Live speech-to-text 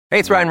Hey,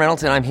 it's Ryan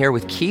Reynolds, and I'm here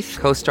with Keith,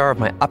 co-star of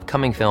my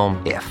upcoming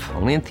film, If,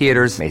 only in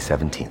theaters May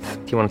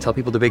 17th. Do you want to tell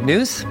people the big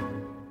news?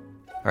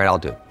 All right, I'll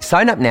do it.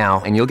 Sign up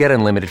now and you'll get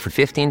unlimited for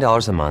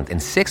 $15 a month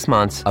and 6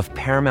 months of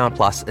Paramount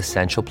Plus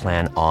Essential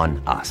Plan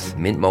on us.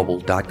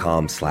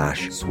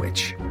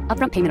 MintMobile.com/switch.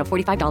 Upfront payment of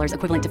 $45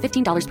 equivalent to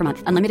 $15 per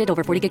month. Unlimited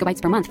over 40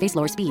 gigabytes per month. Face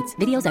lower speeds.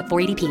 Videos at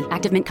 480p.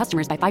 Active Mint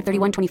customers by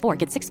 531.24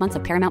 get 6 months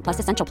of Paramount Plus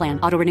Essential Plan.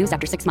 Auto renews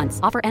after 6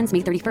 months. Offer ends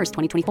May 31st,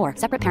 2024.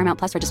 Separate Paramount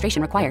Plus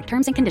registration required.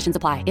 Terms and conditions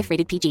apply if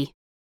rated PG.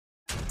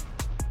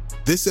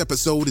 This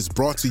episode is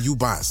brought to you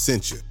by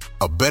Essentia.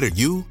 A better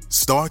you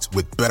starts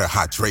with better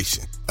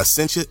hydration.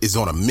 Essentia is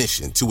on a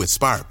mission to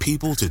inspire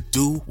people to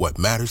do what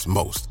matters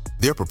most.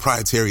 Their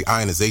proprietary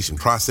ionization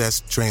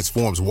process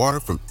transforms water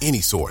from any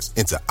source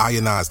into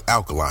ionized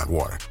alkaline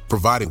water,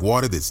 providing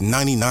water that's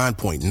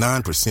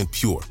 99.9%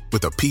 pure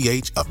with a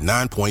pH of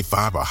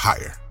 9.5 or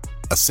higher.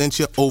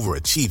 Essentia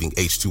overachieving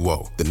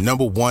H2O, the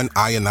 #1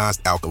 ionized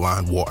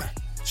alkaline water.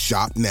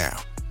 Shop now.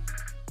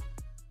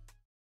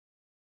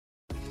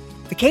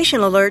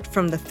 Vacation alert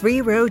from the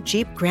 3-row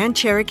Jeep Grand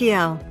Cherokee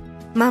L.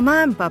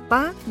 Mama and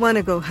Papa want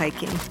to go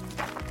hiking.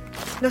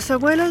 Los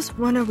abuelos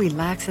want to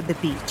relax at the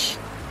beach.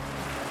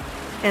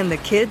 And the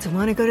kids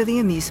want to go to the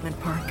amusement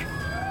park.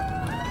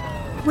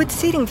 With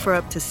seating for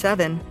up to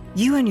 7,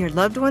 you and your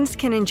loved ones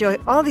can enjoy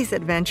all these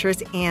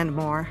adventures and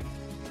more.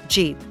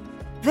 Jeep.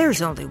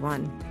 There's only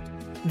one.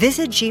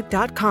 Visit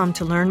Jeep.com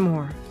to learn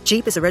more.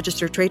 Jeep is a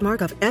registered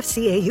trademark of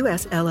FCA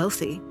US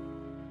LLC.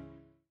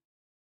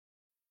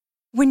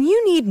 When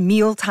you need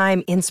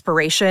mealtime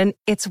inspiration,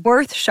 it's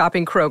worth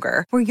shopping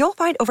Kroger, where you'll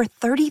find over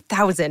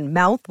 30,000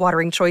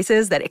 mouth-watering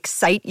choices that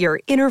excite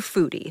your inner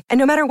foodie. And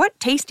no matter what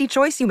tasty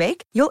choice you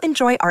make, you'll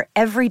enjoy our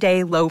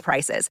everyday low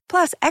prices,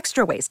 plus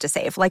extra ways to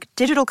save, like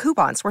digital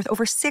coupons worth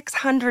over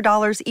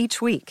 $600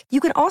 each week. You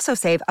can also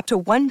save up to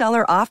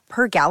 $1 off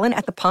per gallon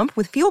at the pump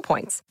with fuel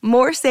points.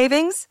 More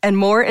savings and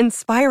more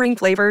inspiring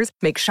flavors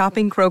make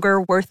shopping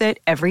Kroger worth it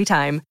every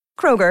time.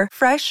 Kroger,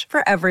 fresh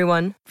for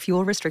everyone.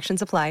 Fuel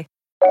restrictions apply.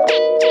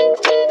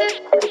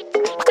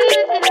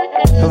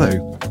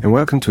 Hello, and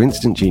welcome to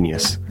Instant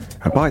Genius,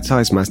 a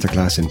bite-sized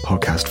masterclass in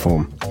podcast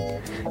form.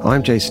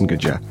 I'm Jason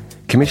Goodyer,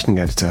 commissioning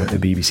editor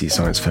at BBC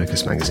Science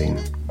Focus magazine.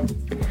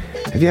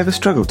 Have you ever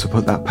struggled to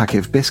put that packet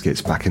of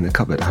biscuits back in the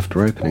cupboard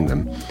after opening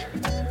them?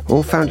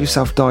 Or found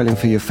yourself dialing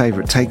for your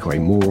favourite takeaway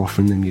more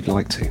often than you'd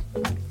like to?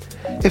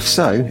 If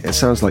so, it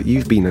sounds like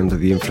you've been under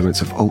the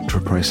influence of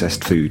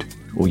ultra-processed food,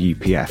 or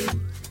UPF.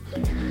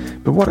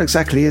 But what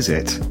exactly is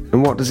it,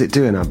 and what does it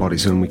do in our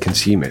bodies when we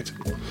consume it?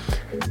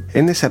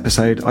 In this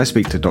episode, I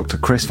speak to Dr.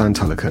 Chris van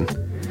Tulleken,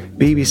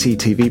 BBC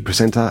TV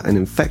presenter and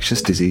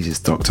infectious diseases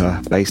doctor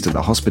based at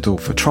the Hospital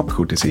for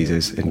Tropical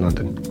Diseases in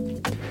London.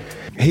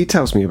 He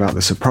tells me about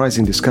the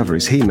surprising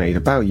discoveries he made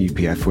about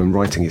UPF when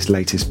writing his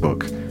latest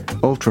book,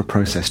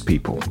 Ultra-Processed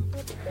People.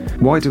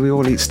 Why do we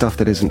all eat stuff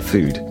that isn't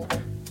food?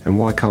 And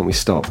why can't we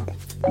stop?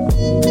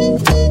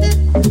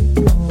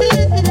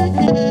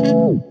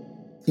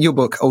 Your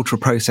book,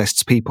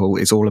 Ultra-Processed People,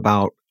 is all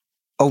about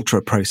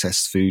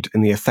ultra-processed food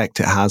and the effect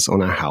it has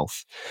on our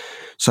health.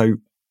 So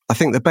I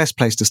think the best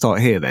place to start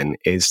here then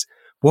is,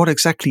 what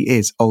exactly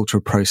is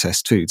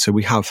ultra-processed food? So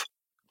we have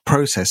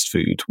processed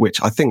food, which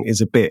I think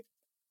is a bit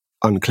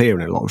unclear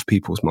in a lot of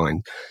people's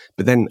mind,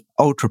 but then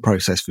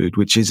ultra-processed food,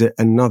 which is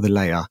another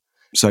layer.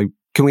 So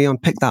can we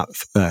unpick that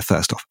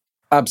first off?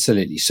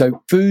 Absolutely.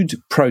 So food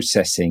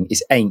processing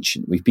is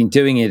ancient. We've been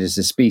doing it as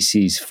a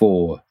species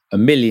for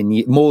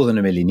more than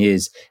a million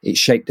years. It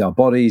shaped our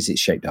bodies, it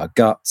shaped our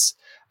guts.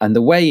 And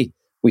the way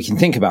we can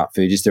think about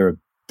food is there are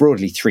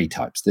broadly 3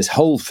 types. There's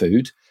whole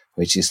food,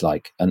 which is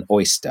like an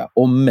oyster,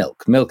 or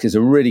milk. Milk is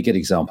a really good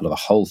example of a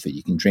whole food.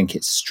 You can drink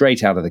it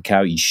straight out of the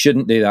cow. You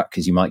shouldn't do that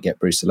because you might get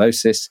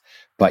brucellosis,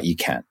 but you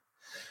can.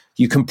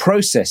 You can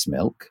process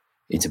milk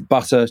into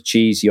butter,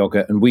 cheese,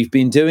 yogurt, and we've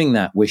been doing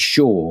that, we're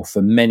sure,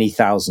 for many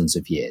thousands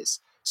of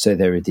years. So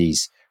there are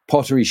these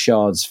pottery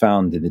shards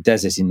found in the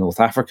desert in North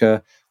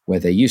Africa, where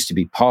there used to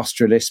be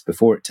pastoralists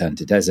before it turned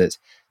to desert,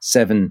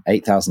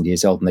 8,000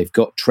 years old, and they've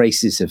got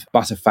traces of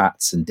butter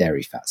fats and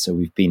dairy fats. So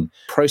we've been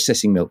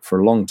processing milk for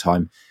a long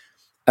time,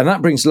 and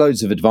that brings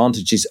loads of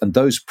advantages, and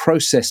those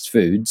processed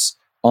foods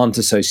aren't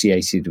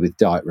associated with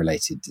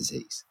diet-related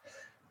disease.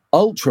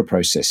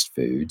 Ultra-processed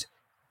food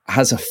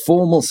has a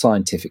formal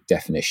scientific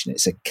definition.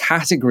 It's a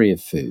category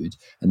of food,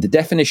 and the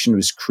definition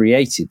was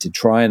created to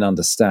try and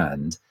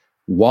understand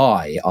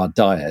why our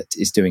diet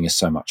is doing us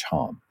so much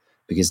harm,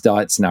 because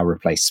diets now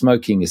replace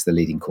smoking as the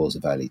leading cause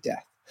of early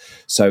death.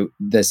 So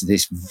there's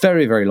this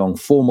very, very long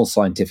formal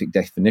scientific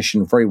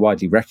definition, very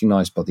widely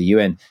recognized by the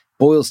UN,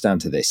 boils down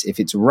to this: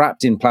 if it's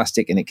wrapped in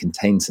plastic and it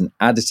contains an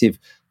additive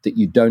that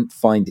you don't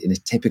find in a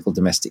typical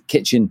domestic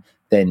kitchen,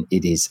 then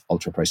it is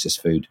ultra-processed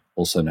food,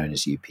 also known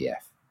as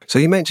UPF. So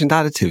you mentioned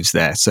additives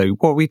there. So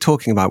what are we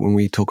talking about when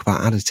we talk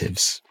about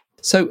additives?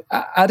 So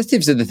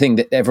additives are the thing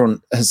that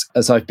everyone,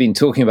 as I've been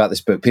talking about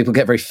this book, people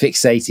get very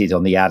fixated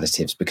on the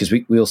additives because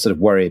we all sort of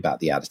worry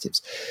about the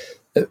additives.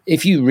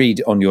 If you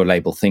read on your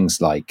label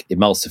things like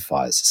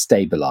emulsifiers,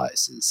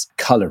 stabilizers,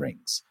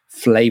 colorings,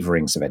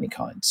 flavorings of any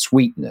kind,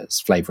 sweeteners,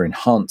 flavor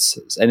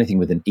enhancers, anything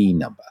with an E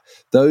number.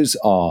 Those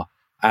are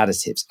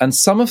additives. And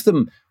some of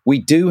them, we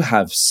do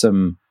have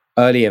some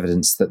early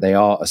evidence that they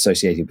are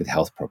associated with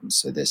health problems.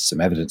 So there's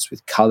some evidence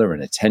with color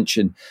and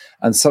attention.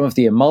 And some of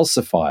the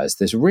emulsifiers,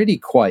 there's really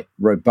quite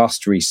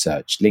robust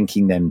research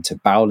linking them to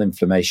bowel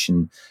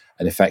inflammation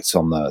and effects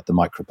on the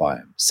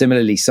microbiome.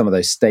 Similarly, some of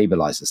those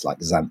stabilizers like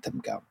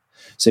xanthan gum.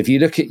 So if you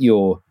look at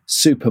your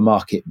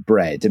supermarket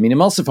bread, I mean,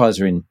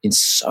 emulsifiers are in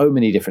so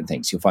many different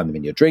things. You'll find them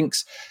in your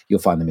drinks, you'll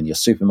find them in your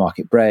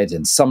supermarket bread,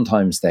 and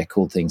sometimes they're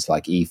called things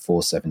like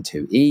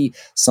E472E,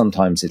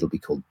 sometimes it'll be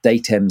called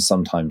datem,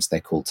 sometimes they're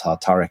called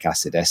tartaric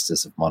acid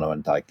esters of mono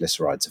and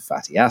diglycerides of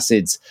fatty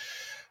acids.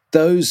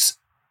 Those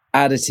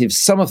additives,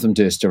 some of them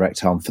do us direct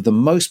harm. For the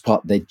most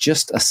part, they're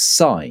just a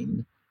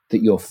sign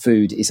that your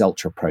food is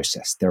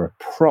ultra-processed. They're a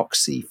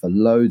proxy for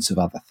loads of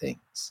other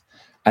things.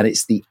 And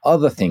it's the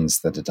other things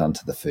that are done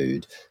to the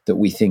food that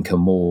we think are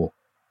more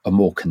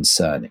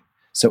concerning.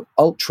 So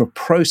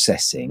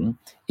ultra-processing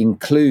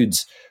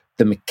includes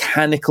the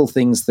mechanical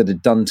things that are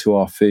done to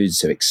our food,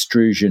 so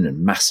extrusion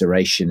and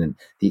maceration and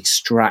the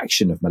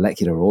extraction of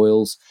molecular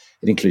oils.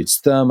 It includes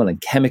thermal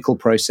and chemical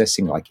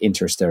processing like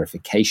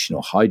interesterification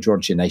or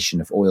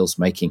hydrogenation of oils,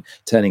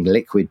 turning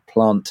liquid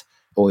plant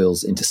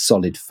oils into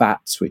solid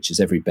fats, which, as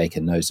every baker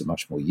knows, are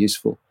much more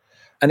useful.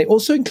 And it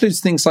also includes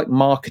things like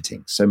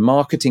marketing. So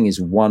marketing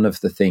is one of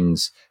the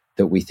things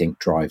that we think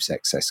drives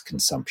excess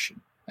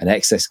consumption. And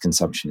excess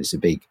consumption is a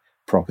big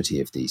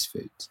property of these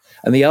foods.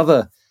 And the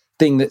other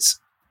thing that's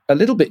a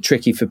little bit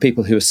tricky for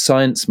people who are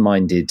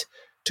science-minded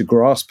to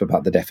grasp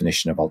about the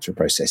definition of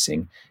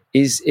ultra-processing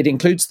is it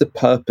includes the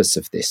purpose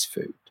of this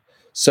food.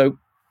 So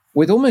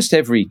with almost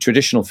every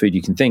traditional food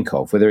you can think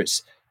of, whether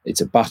it's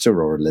a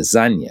butter or a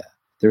lasagna,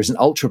 there is an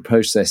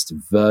ultra-processed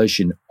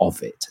version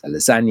of it. A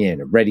lasagna in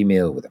a ready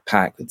meal with a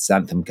pack with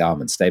xanthan gum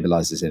and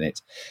stabilizers in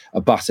it.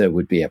 A butter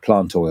would be a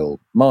plant oil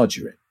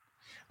margarine.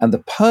 And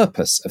the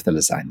purpose of the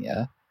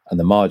lasagna and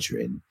the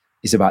margarine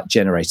is about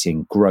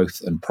generating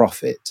growth and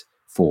profit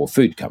for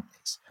food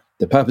companies.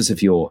 The purpose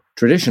of your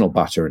traditional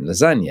butter and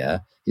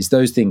lasagna is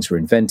those things were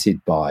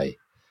invented by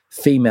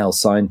female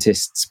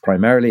scientists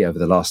primarily over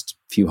the last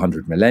few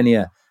hundred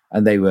millennia,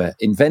 and they were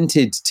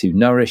invented to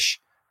nourish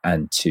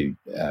and to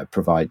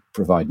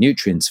provide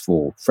nutrients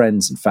for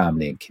friends and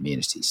family and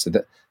communities. So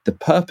that the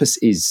purpose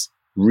is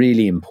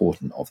really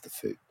important of the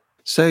food.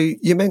 So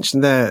you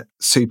mentioned there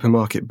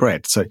supermarket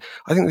bread. So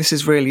I think this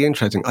is really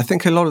interesting. I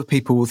think a lot of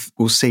people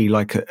will see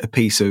like a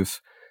piece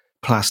of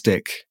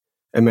plastic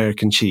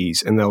American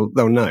cheese and they'll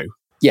know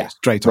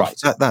straight off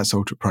that's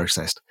ultra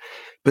processed.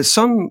 But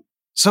some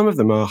of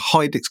them are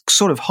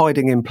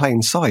hiding in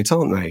plain sight,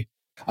 aren't they?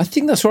 I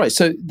think that's right.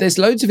 So there's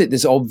loads of it.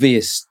 There's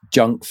obvious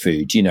junk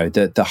food,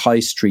 the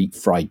high street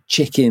fried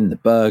chicken, the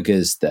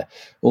burgers,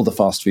 all the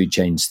fast food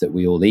chains that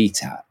we all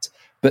eat at.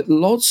 But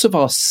lots of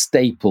our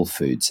staple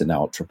foods are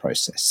now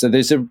ultra-processed. So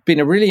there's been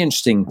a really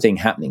interesting thing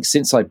happening.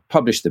 Since I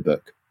published the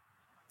book,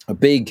 a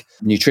big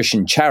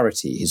nutrition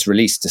charity has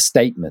released a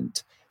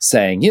statement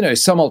saying,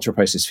 some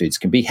ultra-processed foods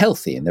can be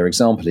healthy. And their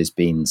example is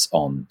beans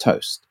on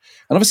toast.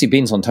 And obviously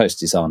beans on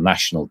toast is our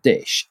national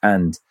dish.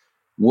 And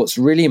what's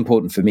really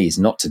important for me is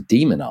not to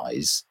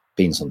demonize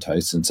beans on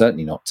toast and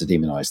certainly not to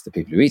demonize the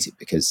people who eat it,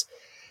 because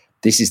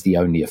this is the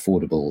only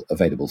affordable,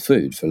 available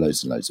food for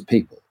loads and loads of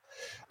people.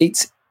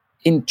 It's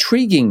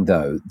intriguing,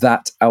 though,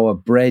 that our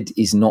bread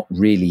is not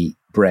really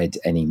bread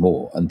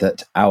anymore and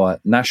that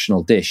our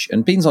national dish,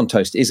 and beans on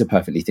toast is a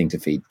perfectly thing to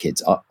feed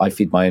kids. I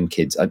feed my own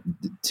kids.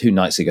 2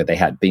 nights ago, they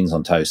had beans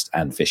on toast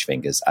and fish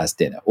fingers as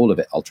dinner, all of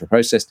it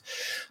ultra-processed.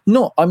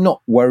 I'm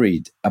not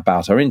worried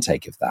about our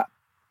intake of that.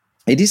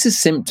 It is a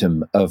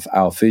symptom of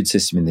our food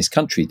system in this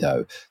country,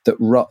 though,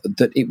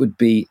 that it would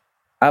be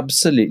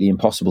absolutely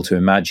impossible to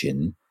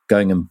imagine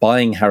going and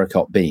buying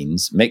haricot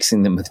beans,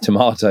 mixing them with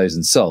tomatoes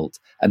and salt,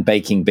 and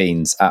baking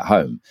beans at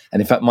home. And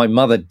in fact, my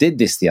mother did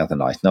this the other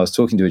night, and I was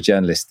talking to a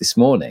journalist this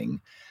morning,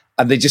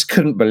 and they just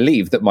couldn't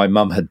believe that my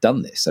mum had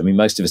done this. I mean,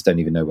 most of us don't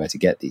even know where to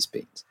get these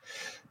beans.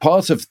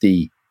 Part of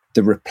the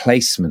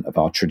replacement of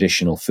our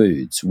traditional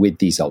foods with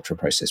these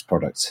ultra-processed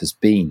products has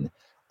been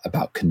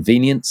about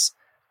convenience,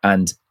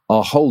 and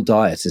our whole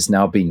diet has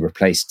now been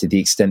replaced to the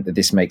extent that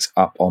this makes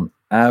up on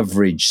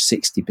average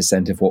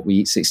 60% of what we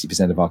eat.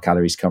 60% of our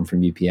calories come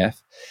from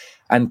UPF.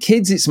 And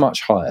kids, it's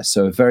much higher.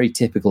 So a very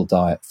typical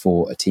diet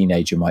for a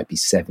teenager might be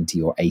 70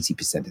 or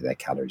 80% of their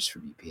calories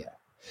from UPF.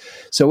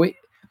 So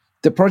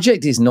the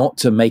project is not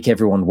to make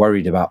everyone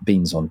worried about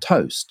beans on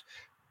toast,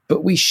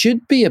 but we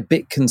should be a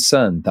bit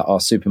concerned that our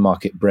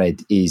supermarket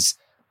bread is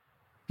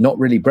not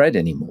really bread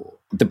anymore.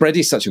 The bread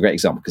is such a great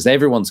example because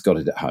everyone's got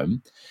it at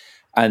home.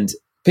 And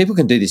people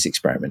can do this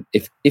experiment.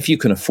 If you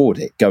can afford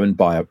it, go and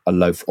buy a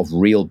loaf of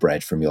real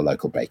bread from your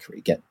local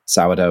bakery. Get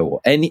sourdough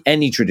or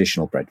any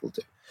traditional bread will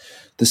do.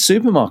 The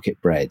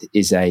supermarket bread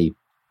is a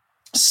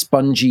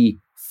spongy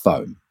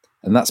foam.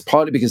 And that's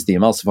partly because the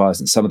emulsifiers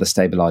and some of the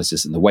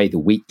stabilizers and the way the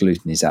wheat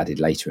gluten is added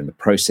later and the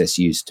process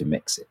used to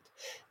mix it.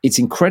 It's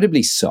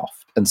incredibly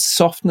soft. And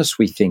softness,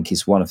 we think,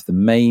 is one of the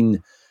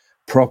main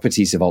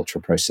properties of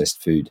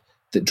ultra-processed food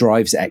that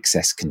drives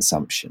excess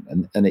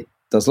consumption. And it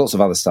does lots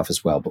of other stuff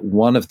as well, but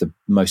one of the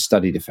most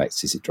studied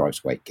effects is it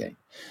drives weight gain.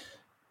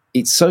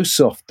 It's so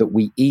soft that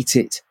we eat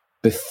it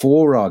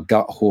before our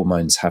gut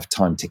hormones have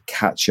time to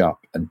catch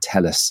up and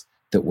tell us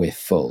that we're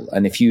full.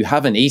 And if you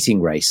have an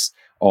eating race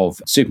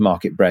of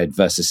supermarket bread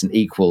versus an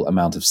equal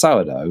amount of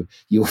sourdough,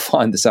 you'll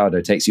find the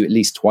sourdough takes you at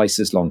least twice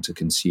as long to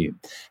consume.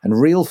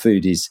 And real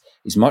food is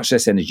much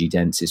less energy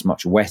dense, it's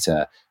much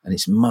wetter, and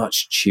it's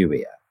much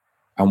chewier.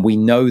 And we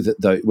know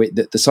that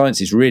the science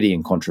is really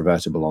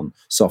incontrovertible on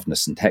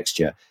softness and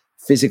texture.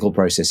 Physical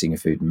processing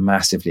of food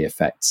massively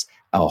affects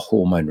our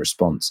hormone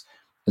response.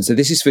 And so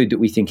this is food that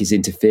we think is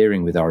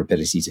interfering with our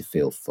ability to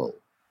feel full.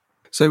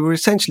 So we're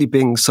essentially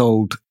being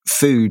sold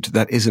food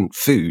that isn't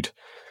food.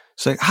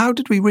 So how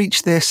did we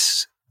reach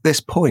this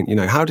point?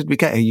 How did we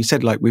get here? You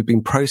said we've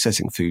been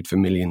processing food for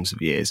millions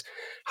of years.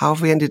 How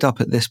have we ended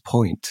up at this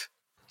point?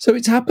 So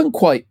it's happened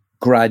quite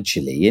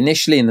gradually.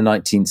 Initially in the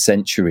 19th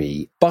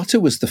century, butter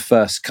was the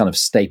first kind of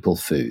staple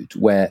food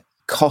where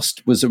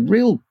cost was a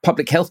real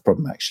public health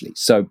problem, actually.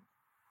 So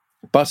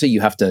butter,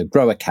 you have to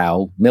grow a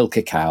cow, milk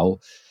a cow,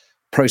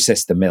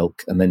 process the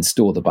milk, and then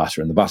store the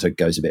butter. And the butter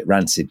goes a bit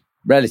rancid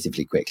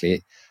relatively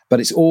quickly. But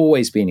it's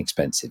always been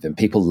expensive, and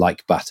people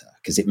like butter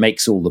because it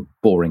makes all the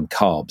boring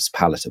carbs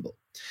palatable.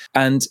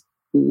 And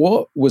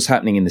what was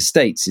happening in the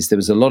States is there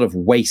was a lot of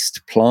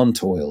waste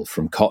plant oil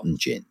from cotton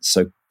gin.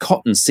 So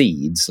cotton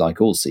seeds, like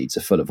all seeds,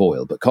 are full of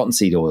oil, but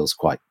cottonseed oil is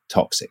quite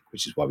toxic,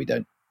 which is why we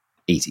don't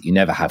eat it. You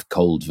never have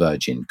cold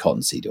virgin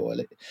cottonseed oil.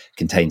 It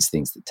contains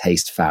things that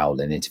taste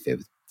foul and interfere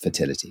with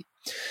fertility.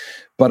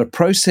 But a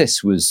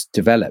process was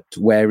developed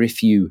where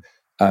if you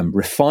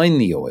refine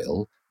the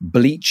oil,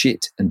 bleach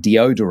it and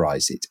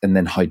deodorize it, and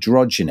then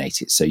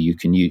hydrogenate it, so you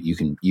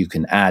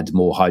can add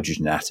more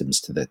hydrogen atoms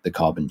to the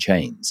carbon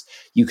chains.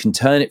 You can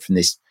turn it from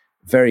this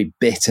very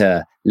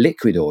bitter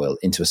liquid oil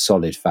into a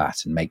solid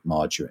fat and make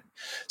margarine.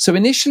 So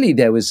initially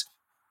there was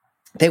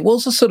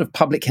a sort of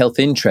public health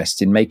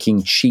interest in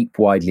making cheap,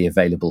 widely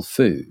available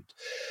food.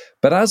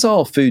 But as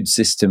our food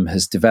system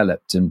has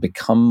developed and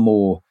become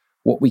more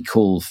what we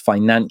call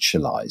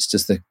financialized,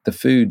 as the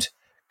food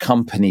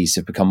companies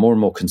have become more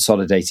and more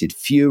consolidated,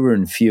 fewer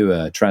and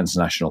fewer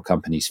transnational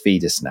companies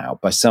feed us now.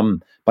 By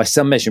some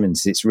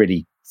measurements, it's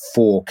really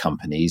 4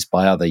 companies.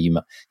 By other,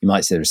 you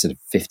might say there are sort of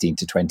 15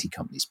 to 20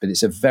 companies, but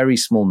it's a very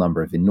small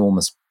number of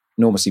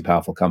enormously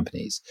powerful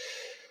companies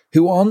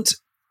who aren't.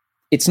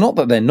 It's not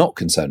that they're not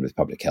concerned with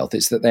public health;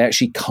 it's that they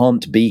actually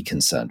can't be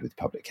concerned with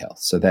public health.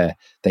 So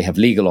they have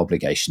legal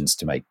obligations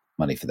to make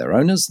money for their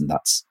owners, and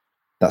that's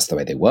the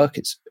way they work.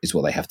 It's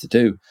what they have to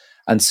do,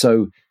 and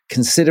so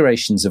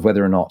considerations of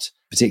whether or not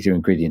particular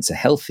ingredients are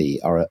healthy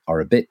are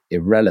a bit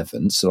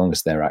irrelevant so long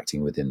as they're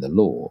acting within the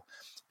law.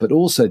 But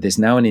also there's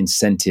now an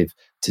incentive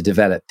to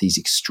develop these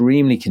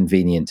extremely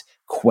convenient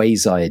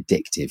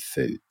quasi-addictive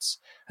foods.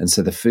 And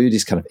so the food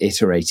is kind of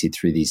iterated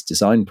through these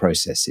design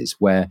processes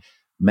where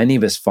many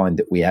of us find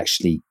that we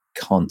actually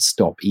can't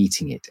stop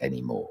eating it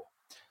anymore.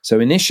 So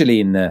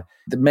initially the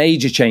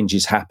major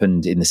changes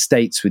happened in the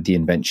States with the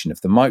invention of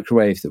the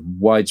microwave, the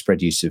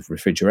widespread use of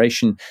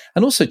refrigeration,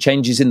 and also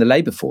changes in the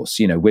labor force.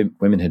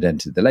 Women had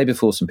entered the labor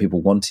force and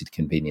people wanted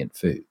convenient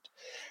food.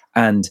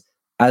 And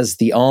as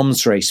the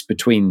arms race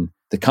between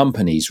the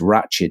companies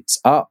ratchets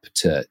up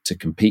to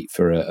compete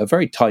for a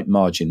very tight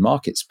margin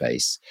market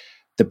space,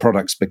 the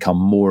products become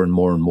more and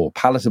more and more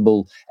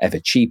palatable, ever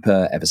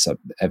cheaper,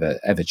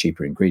 ever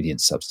cheaper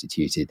ingredients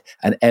substituted,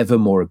 and ever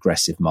more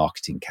aggressive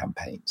marketing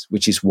campaigns,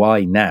 which is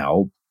why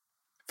now,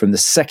 from the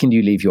second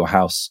you leave your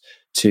house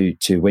to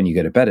when you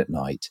go to bed at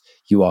night,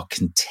 you are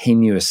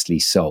continuously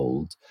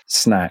sold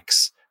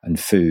snacks and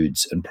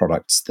foods and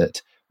products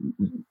that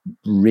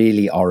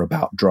really are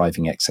about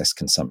driving excess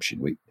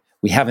consumption.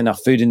 We have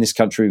enough food in this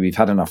country. We've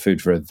had enough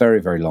food for a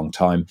very, very long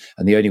time.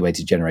 And the only way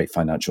to generate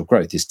financial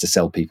growth is to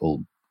sell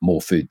people more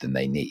food than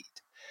they need.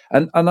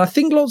 And I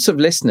think lots of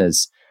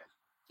listeners,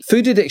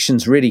 food addiction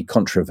is really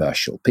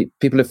controversial.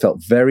 People have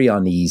felt very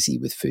uneasy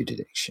with food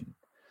addiction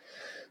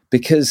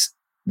because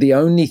the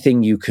only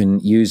thing you can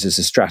use as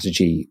a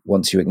strategy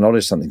once you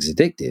acknowledge something's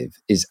addictive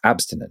is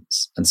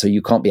abstinence. And so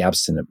you can't be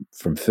abstinent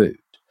from food.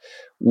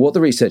 What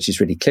the research is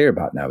really clear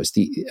about now is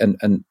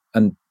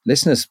and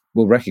listeners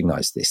will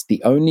recognize this,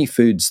 the only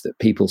foods that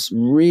people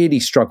really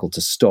struggle to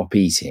stop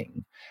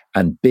eating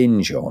and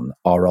binge on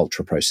are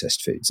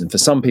ultra-processed foods. And for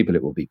some people,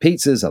 it will be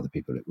pizzas. Other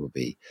people, it will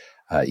be,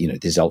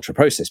 these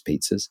ultra-processed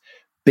pizzas,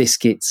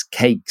 biscuits,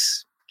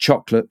 cakes,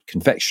 chocolate,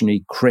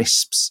 confectionery,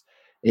 crisps.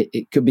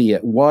 It could be a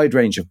wide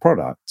range of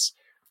products,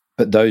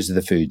 but those are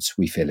the foods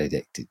we feel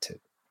addicted to.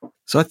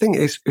 So I think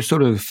it's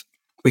sort of,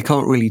 we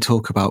can't really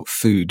talk about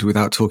food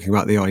without talking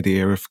about the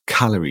idea of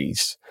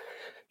calories.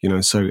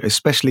 So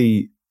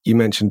especially you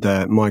mentioned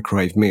the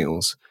microwave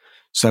meals.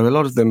 So a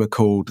lot of them are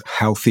called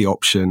healthy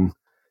option,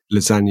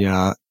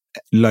 lasagna,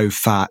 low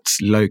fat,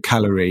 low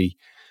calorie.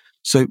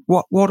 So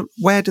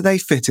where do they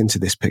fit into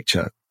this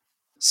picture?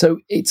 So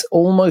it's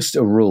almost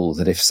a rule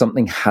that if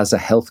something has a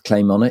health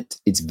claim on it,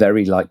 it's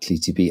very likely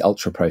to be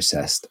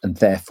ultra-processed and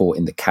therefore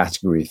in the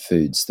category of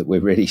foods that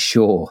we're really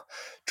sure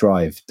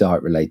drive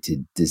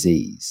diet-related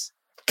disease.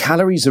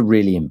 Calories are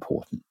really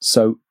important.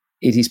 So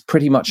it is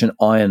pretty much an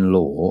iron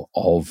law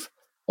of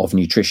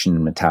nutrition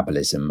and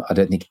metabolism. I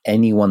don't think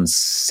anyone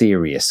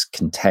serious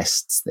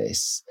contests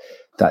this,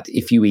 that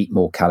if you eat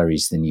more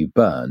calories than you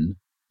burn,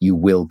 you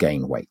will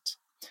gain weight.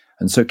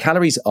 And so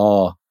calories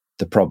are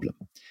the problem.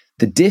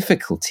 The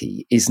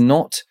difficulty is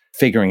not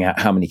figuring out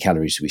how many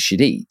calories we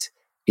should eat.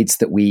 It's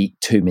that we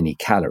eat too many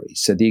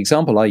calories. So the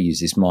example I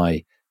use is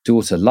my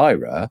daughter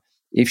Lyra.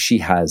 If she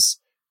has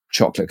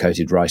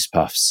chocolate-coated rice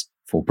puffs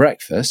for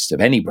breakfast of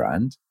any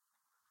brand,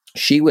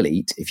 she will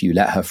eat, if you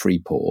let her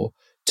free pour,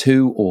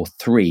 2 or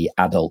 3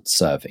 adult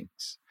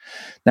servings.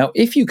 Now,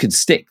 if you could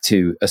stick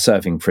to a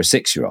serving for a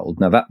 6-year-old,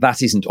 now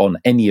that isn't on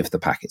any of the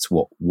packets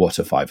what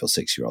a 5 or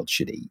 6-year-old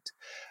should eat,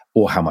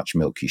 or how much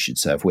milk you should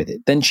serve with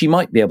it, then she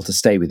might be able to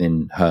stay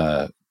within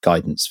her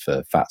guidance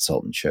for fat,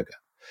 salt, and sugar.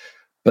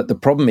 But the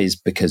problem is,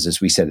 because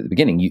as we said at the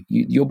beginning,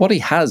 your body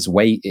has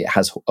it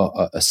has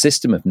a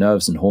system of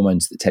nerves and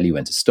hormones that tell you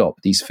when to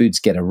stop. These foods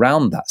get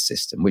around that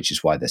system, which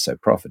is why they're so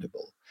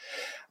profitable.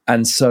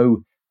 And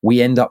so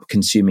we end up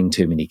consuming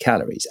too many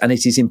calories. And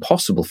it is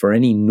impossible for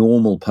any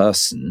normal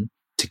person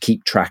to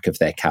keep track of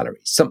their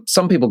calories.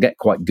 Some people get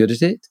quite good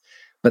at it,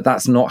 but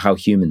that's not how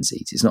humans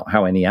eat. It's not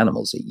how any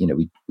animals eat.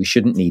 We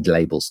shouldn't need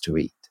labels to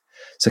eat.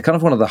 So kind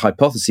of one of the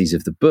hypotheses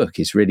of the book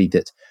is really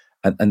that,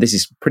 and this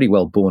is pretty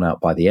well borne out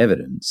by the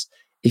evidence,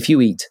 if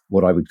you eat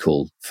what I would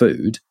call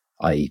food,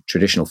 i.e.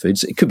 traditional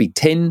foods, it could be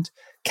tinned,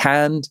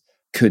 canned,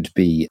 could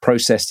be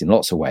processed in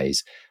lots of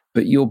ways,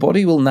 but your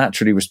body will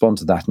naturally respond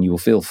to that and you will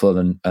feel full.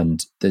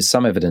 And there's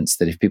some evidence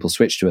that if people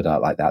switch to a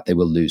diet like that, they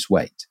will lose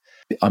weight.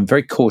 I'm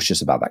very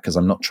cautious about that because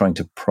I'm not trying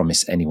to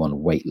promise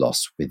anyone weight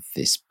loss with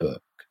this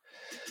book.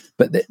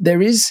 But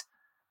there is,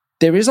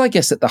 I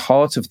guess, at the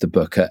heart of the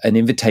book, an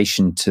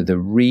invitation to the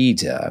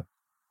reader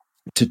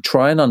to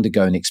try and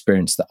undergo an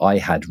experience that I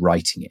had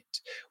writing it,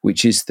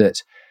 which is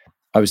that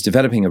I was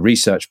developing a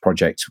research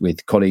project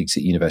with colleagues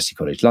at University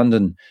College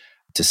London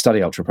to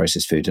study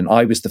ultra-processed food, and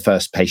I was the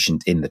first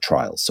patient in the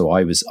trial. So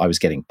I was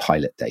getting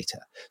pilot data.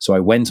 So I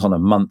went on a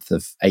month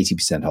of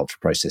 80%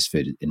 ultra-processed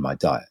food in my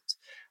diet.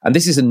 And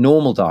this is a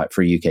normal diet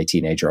for a UK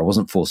teenager. I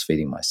wasn't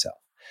force-feeding myself.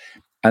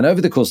 And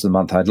over the course of the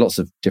month, I had lots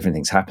of different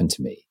things happen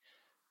to me.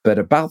 But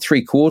about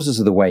 3/4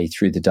 of the way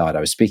through the diet, I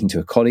was speaking to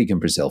a colleague in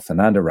Brazil,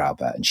 Fernanda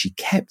Rauber, and she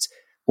kept,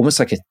 almost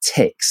like a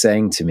tick,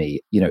 saying to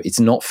me, it's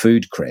not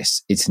food,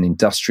 Chris. It's an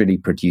industrially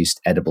produced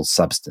edible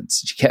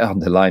substance. She kept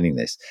underlining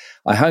this.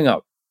 I hung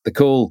up the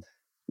call,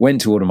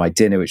 went to order my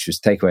dinner, which was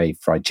takeaway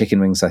fried chicken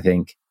wings, I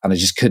think, and I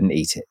just couldn't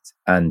eat it.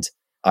 And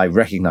I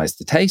recognized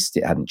the taste.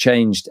 It hadn't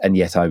changed. And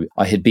yet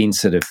I had been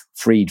sort of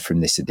freed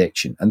from this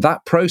addiction. And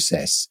that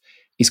process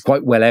is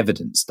quite well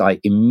evidenced. I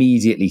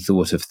immediately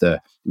thought of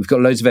we've got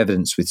loads of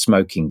evidence with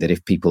smoking that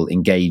if people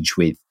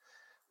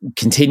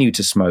continue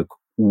to smoke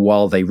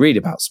while they read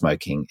about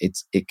smoking,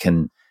 it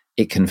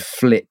can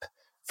flip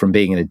from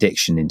being an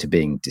addiction into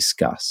being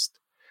disgust.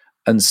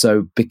 And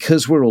so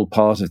because we're all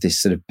part of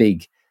this sort of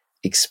big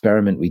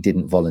experiment we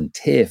didn't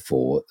volunteer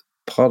for,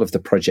 part of the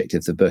project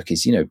of the book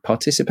is,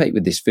 participate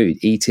with this food,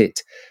 eat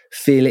it,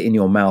 feel it in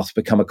your mouth,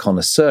 become a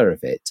connoisseur of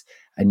it.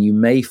 And you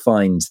may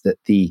find that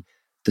the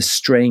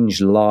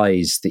strange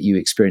lies that you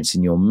experience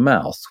in your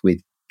mouth,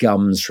 with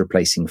gums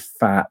replacing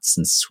fats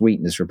and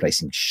sweeteners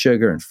replacing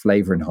sugar and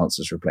flavor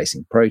enhancers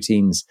replacing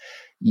proteins,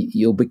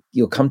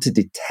 you'll come to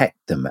detect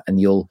them, and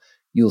you'll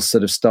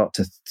sort of start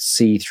to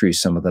see through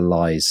some of the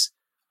lies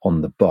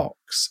on the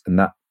box. And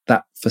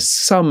that for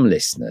some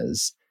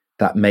listeners,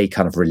 that may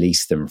kind of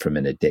release them from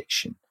an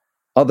addiction.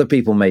 Other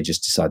people may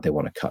just decide they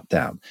want to cut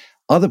down.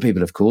 Other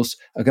people, of course,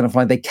 are going to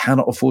find they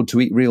cannot afford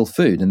to eat real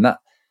food. And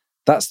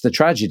that's the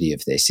tragedy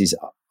of this. Is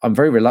I'm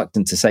very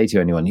reluctant to say to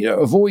anyone,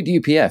 avoid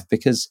UPF,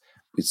 because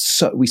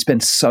we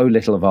spend so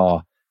little of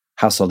our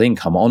household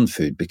income on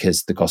food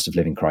because the cost of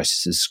living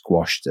crisis has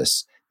squashed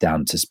us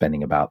down to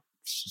spending about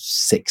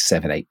 6,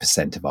 7,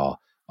 8% of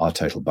our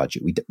total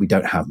budget. We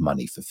don't have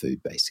money for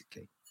food,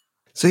 basically.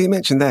 So you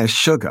mentioned there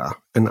sugar,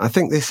 and I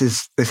think this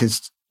is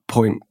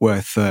point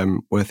worth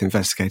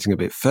investigating a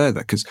bit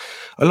further, because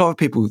a lot of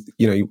people,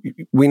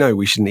 we know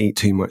we shouldn't eat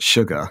too much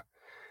sugar,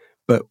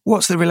 but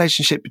what's the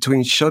relationship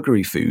between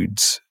sugary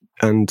foods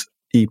and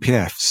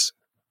EPFs?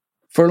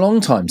 For a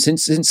long time,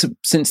 since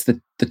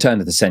the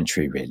turn of the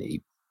century,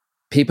 really,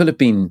 people have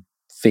been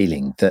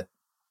feeling that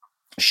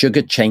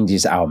sugar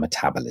changes our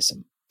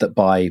metabolism, that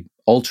by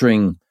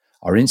altering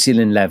our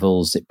insulin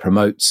levels, it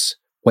promotes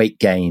weight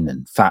gain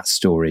and fat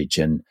storage,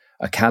 and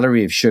a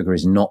calorie of sugar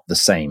is not the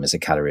same as a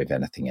calorie of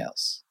anything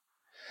else.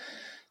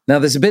 Now,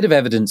 there's a bit of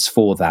evidence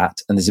for that,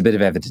 and there's a bit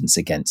of evidence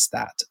against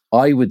that.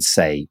 I would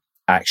say,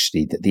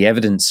 actually, that the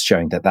evidence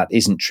showing that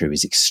isn't true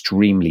is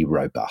extremely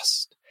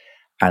robust.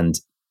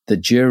 And the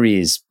jury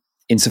is,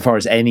 insofar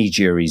as any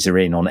juries are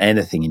in on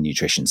anything in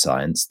nutrition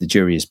science, the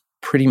jury is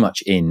pretty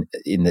much in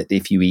that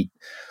if you eat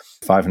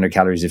 500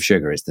 calories of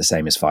sugar is the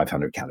same as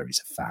 500 calories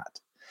of fat.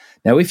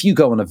 Now, if you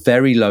go on a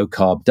very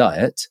low-carb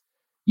diet,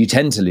 you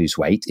tend to lose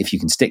weight if you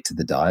can stick to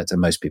the diet, and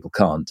most people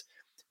can't,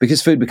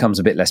 because food becomes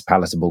a bit less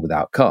palatable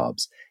without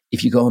carbs.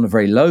 If you go on a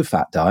very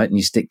low-fat diet and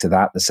you stick to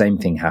that, the same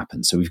thing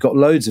happens. So we've got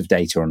loads of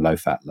data on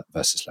low-fat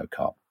versus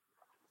low-carb.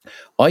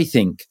 I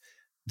think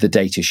the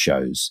data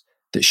shows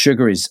that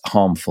sugar is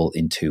harmful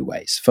in two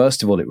ways.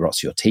 First of all, it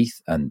rots your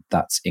teeth, and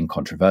that's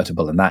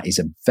incontrovertible, and that is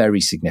a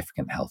very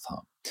significant health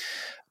harm.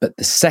 But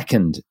the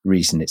second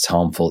reason it's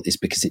harmful is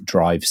because it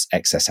drives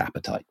excess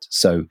appetite.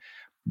 So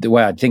the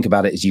way I'd think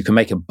about it is you can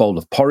make a bowl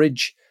of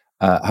porridge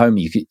home.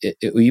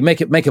 You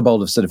make a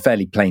bowl of sort of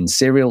fairly plain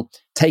cereal,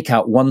 take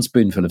out 1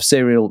 spoonful of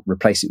cereal,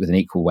 replace it with an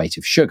equal weight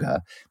of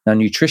sugar. Now,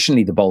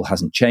 nutritionally, the bowl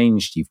hasn't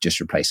changed. You've just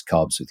replaced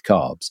carbs with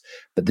carbs,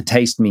 but the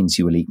taste means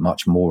you will eat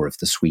much more of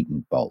the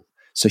sweetened bowl.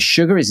 So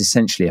sugar is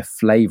essentially a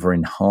flavor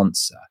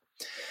enhancer.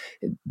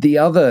 The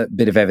other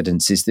bit of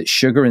evidence is that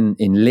sugar in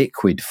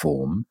liquid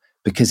form,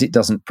 because it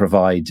doesn't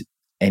provide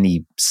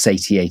any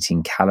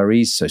satiating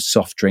calories, so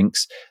soft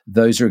drinks,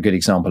 those are a good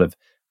example of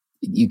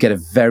you get a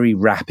very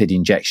rapid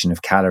injection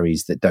of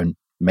calories that don't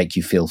make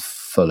you feel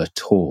full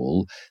at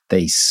all.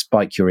 They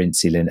spike your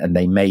insulin and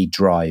they may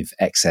drive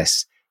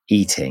excess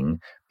eating,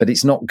 but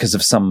it's not because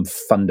of some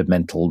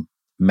fundamental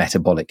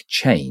metabolic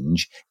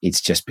change.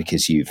 It's just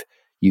because you've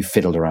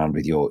fiddled around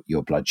with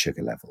your blood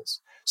sugar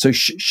levels. So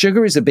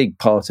sugar is a big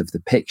part of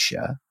the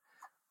picture,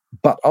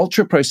 but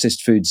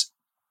ultra-processed foods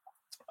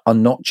are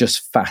not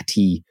just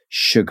fatty,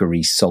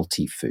 sugary,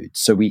 salty foods.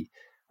 So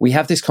we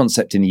have this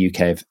concept in the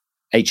UK of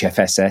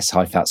HFSS,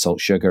 high fat, salt,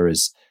 sugar,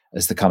 as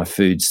the kind of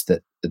foods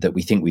that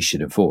we think we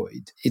should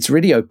avoid. It's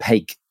really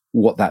opaque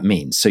what that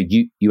means. So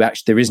you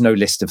actually, there is no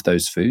list of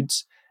those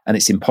foods, and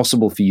it's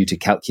impossible for you to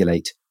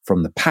calculate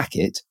from the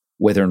packet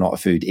whether or not a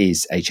food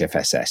is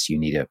HFSS. You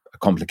need a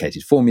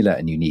complicated formula,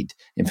 and you need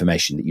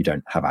information that you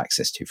don't have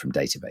access to from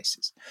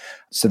databases.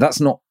 So that's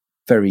not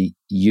very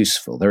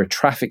useful. There are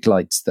traffic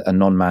lights that are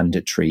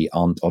non-mandatory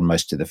on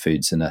most of the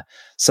foods and are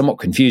somewhat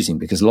confusing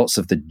because lots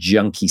of the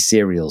junky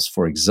cereals,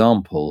 for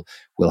example,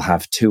 will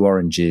have 2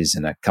 oranges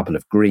and a couple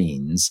of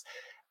greens,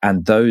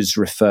 and those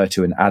refer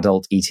to an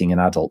adult eating an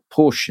adult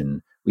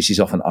portion, which is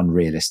often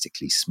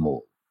unrealistically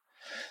small.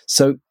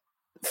 So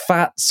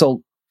fat,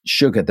 salt,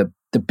 sugar,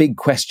 the big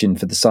question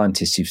for the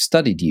scientists who've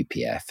studied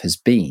UPF has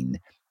been,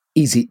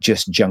 is it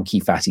just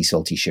junky, fatty,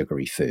 salty,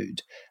 sugary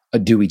food? Or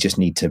do we just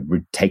need to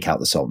take out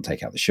the salt and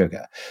take out the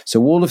sugar?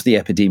 So all of the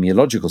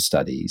epidemiological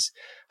studies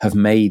have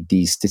made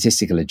these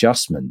statistical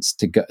adjustments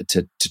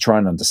to try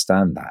and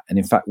understand that. And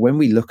in fact, when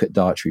we look at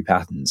dietary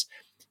patterns,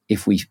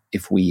 if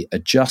we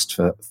adjust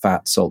for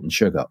fat, salt, and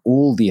sugar,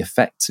 all the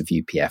effects of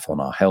UPF on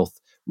our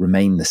health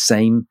remain the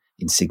same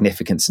in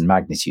significance and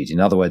magnitude. In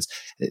other words,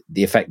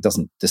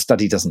 the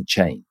study doesn't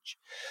change.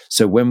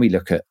 So when we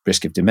look at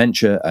risk of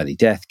dementia, early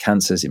death,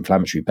 cancers,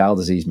 inflammatory bowel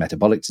disease,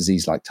 metabolic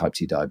disease like type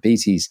 2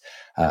 diabetes,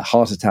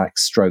 heart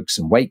attacks, strokes,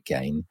 and weight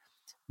gain,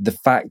 the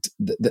fact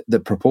that the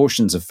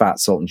proportions of fat,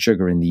 salt, and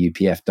sugar in the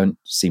UPF don't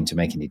seem to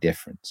make any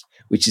difference,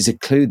 which is a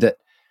clue that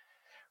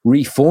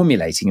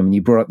reformulating, I mean,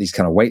 you brought up these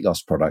kind of weight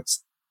loss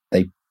products,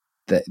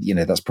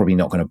 that's probably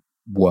not going to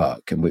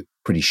work, and we're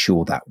pretty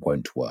sure that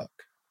won't work.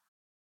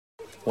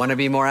 Want to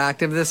be more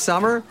active this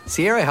summer?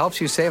 Sierra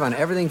helps you save on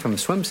everything from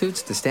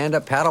swimsuits to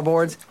stand-up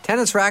paddleboards,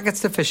 tennis rackets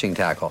to fishing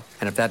tackle.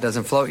 And if that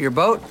doesn't float your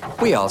boat,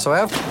 we also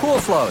have pool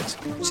floats.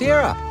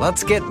 Sierra,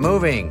 let's get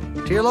moving.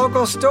 To your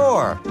local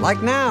store,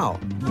 like now.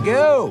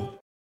 Go!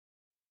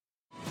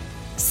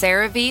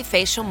 CeraVe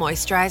Facial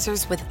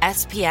Moisturizers with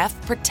SPF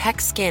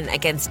protect skin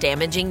against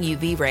damaging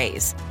UV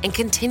rays and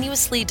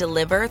continuously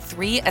deliver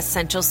 3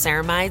 essential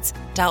ceramides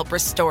to help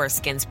restore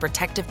skin's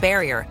protective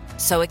barrier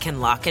so it can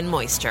lock in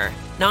moisture.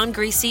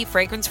 Non-greasy,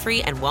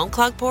 fragrance-free, and won't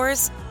clog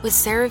pores? With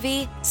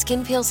CeraVe,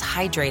 skin feels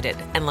hydrated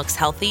and looks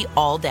healthy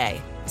all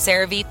day.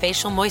 CeraVe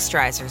Facial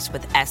Moisturizers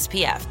with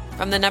SPF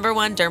from the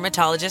 #1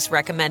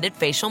 dermatologist-recommended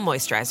facial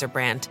moisturizer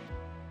brand.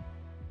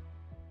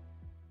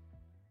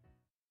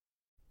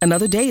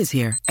 Another day is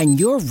here, and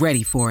you're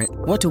ready for it.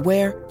 What to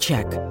wear?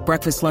 Check.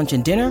 Breakfast, lunch,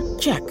 and dinner?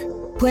 Check.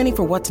 Planning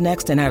for what's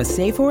next and how to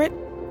save for it?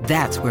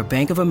 That's where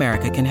Bank of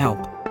America can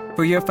help.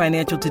 For your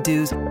financial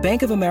to-dos,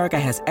 Bank of America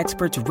has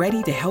experts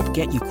ready to help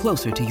get you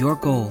closer to your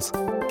goals.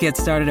 Get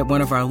started at one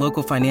of our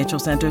local financial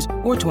centers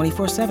or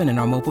 24/7 in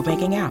our mobile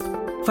banking app.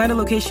 Find a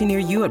location near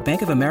you at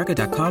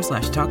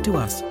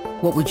bankofamerica.com/talktous.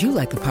 What would you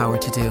like the power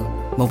to do?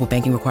 Mobile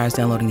banking requires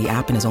downloading the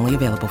app and is only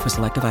available for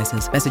select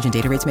devices. Message and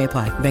data rates may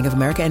apply. Bank of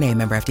America NA,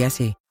 member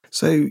FDIC.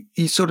 So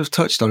you sort of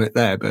touched on it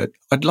there, but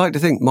I'd like to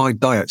think my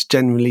diet's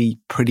generally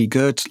pretty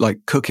good.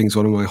 Like cooking's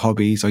one of my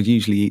hobbies. I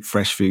usually eat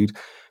fresh food,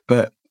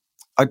 but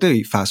I do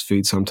eat fast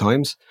food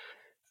sometimes.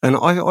 And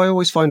I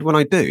always find when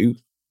I do,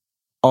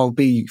 I'll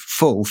be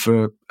full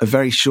for a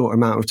very short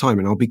amount of time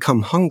and I'll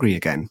become hungry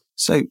again.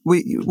 So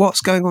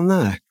what's going on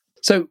there?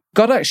 So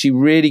got actually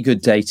really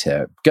good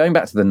data going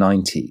back to the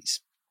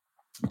 90s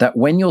that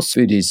when your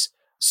food is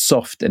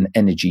soft and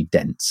energy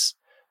dense,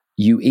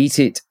 you eat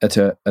it at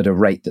a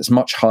rate that's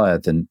much higher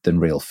than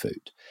real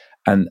food.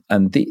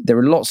 There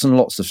are lots and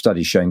lots of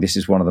studies showing this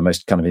is one of the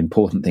most kind of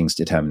important things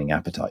determining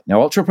appetite.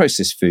 Now,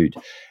 ultra-processed food,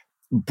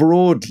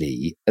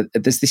 broadly,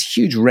 there's this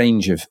huge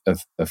range of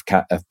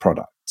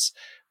products.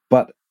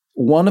 But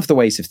one of the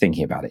ways of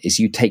thinking about it is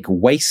you take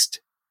waste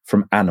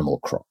from animal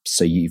crops.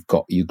 So you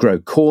grow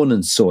corn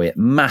and soy at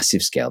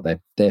massive scale.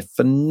 They're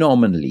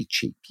phenomenally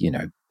cheap,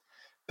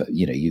 but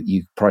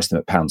you price them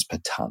at pounds per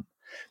ton.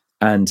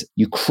 And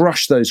you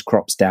crush those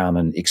crops down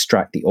and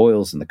extract the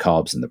oils and the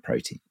carbs and the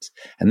proteins.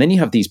 And then you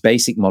have these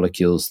basic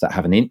molecules that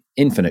have an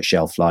infinite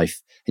shelf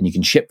life, and you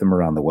can ship them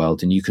around the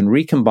world, and you can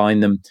recombine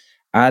them,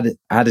 add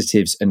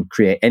additives, and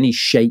create any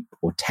shape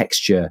or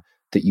texture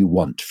that you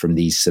want from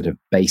these sort of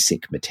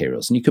basic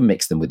materials. And you can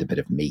mix them with a bit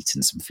of meat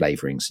and some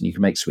flavorings, and you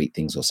can make sweet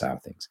things or sour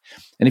things.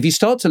 And if you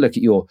start to look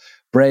at your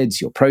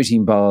breads, your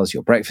protein bars,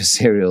 your breakfast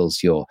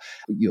cereals, your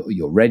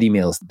ready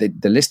meals, the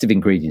list of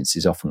ingredients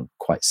is often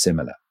quite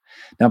similar.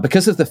 Now,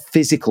 because of the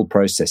physical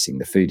processing,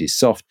 the food is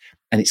soft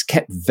and it's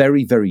kept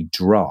very, very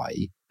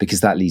dry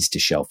because that leads to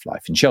shelf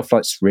life. And shelf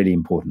life is really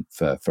important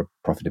for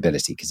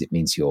profitability because it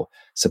means your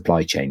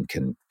supply chain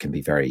can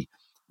be very,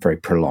 very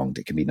prolonged.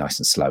 It can be nice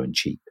and slow and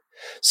cheap.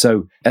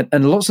 So,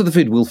 and lots of the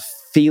food will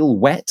feel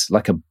wet,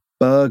 like a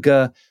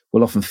burger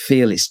will often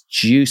feel it's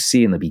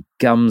juicy and there'll be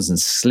gums and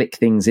slick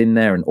things in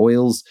there and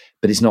oils,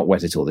 but it's not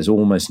wet at all. There's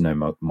almost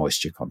no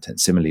moisture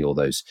content. Similarly, all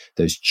those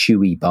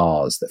chewy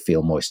bars that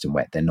feel moist and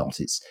wet, they're not.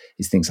 It's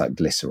things like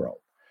glycerol.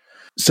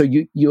 So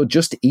you're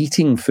just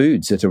eating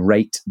foods at a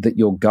rate that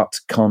your gut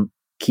can't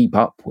keep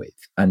up with,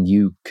 and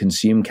you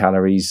consume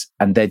calories,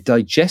 and they're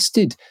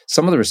digested.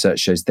 Some of the research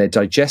shows they're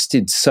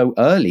digested so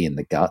early in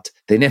the gut,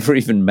 they never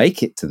even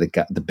make it to the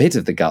gut, the bit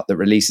of the gut that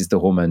releases the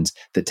hormones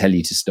that tell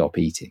you to stop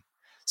eating.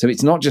 So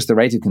it's not just the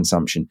rate of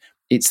consumption,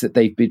 it's that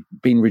they've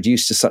been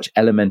reduced to such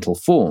elemental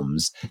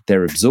forms,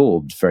 they're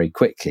absorbed very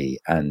quickly,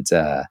 and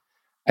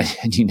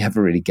you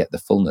never really get the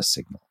fullness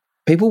signal.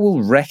 People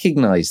will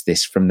recognize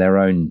this from their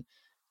own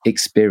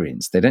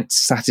experience. They don't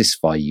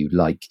satisfy you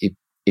like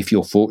if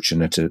you're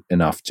fortunate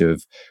enough to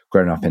have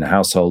grown up in a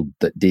household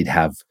that did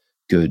have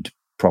good,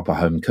 proper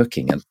home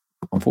cooking. And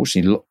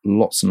unfortunately,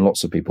 lots and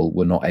lots of people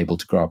were not able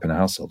to grow up in a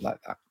household like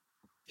that.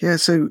 Yeah,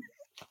 so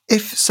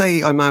if,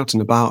 say, I'm out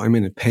and about, I'm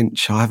in a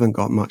pinch, I haven't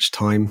got much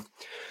time,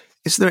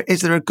 is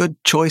there a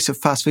good choice of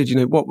fast food?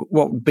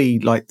 What would be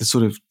like the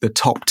sort of the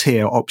top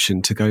tier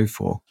option to go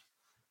for?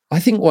 I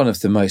think one of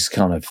the most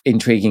kind of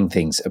intriguing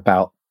things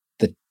about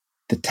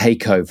the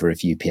takeover of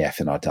UPF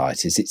in our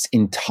diet is it's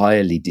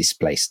entirely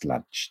displaced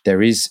lunch.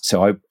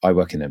 I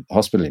work in a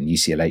hospital in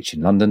UCLH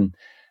in London,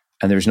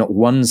 and there is not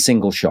one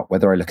single shop,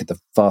 whether I look at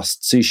the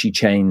fast sushi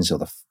chains or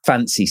the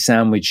fancy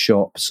sandwich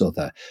shops or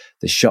the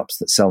shops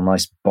that sell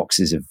nice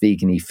boxes of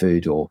vegan-y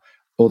food or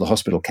the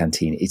hospital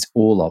canteen, it's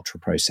all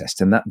ultra-processed.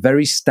 And that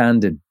very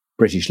standard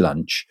British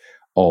lunch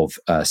of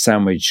a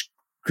sandwich,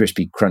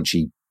 crispy,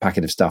 crunchy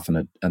packet of stuff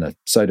and a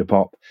soda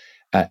pop,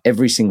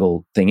 every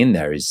single thing in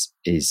there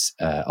is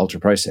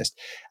ultra-processed.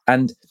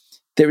 And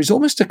there is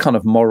almost a kind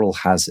of moral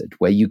hazard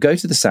where you go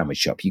to the sandwich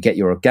shop, you get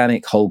your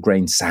organic whole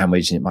grain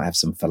sandwich, and it might have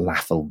some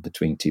falafel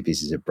between two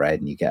pieces of bread,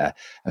 and you get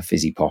a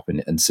fizzy pop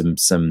and some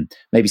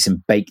maybe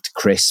some baked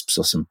crisps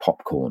or some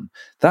popcorn.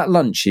 That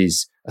lunch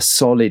is a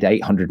solid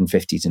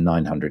 850 to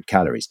 900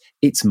 calories.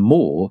 It's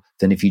more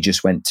than if you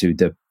just went to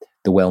the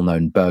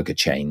well-known burger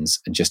chains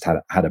and just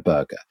had a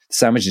burger. The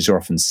sandwiches are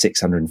often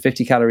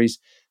 650 calories.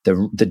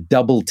 The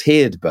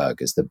double-tiered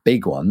burgers, the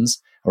big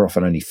ones, are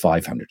often only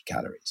 500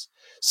 calories.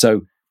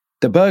 So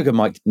the burger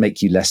might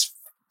make you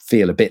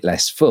feel a bit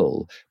less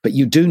full, but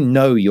you do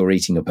know you're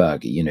eating a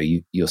burger.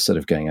 You're sort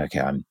of going, okay,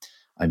 I'm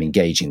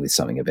engaging with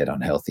something a bit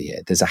unhealthy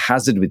here. There's a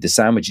hazard with the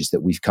sandwiches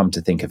that we've come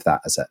to think of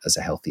that as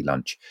a healthy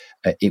lunch.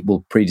 It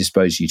will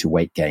predispose you to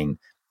weight gain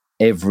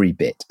every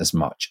bit as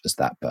much as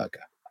that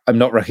burger. I'm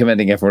not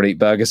recommending everyone eat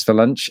burgers for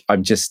lunch. What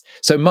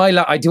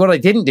I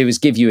didn't do is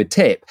give you a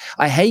tip.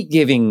 I hate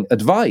giving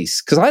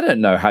advice because I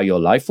don't know how your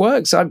life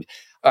works.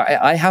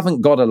 I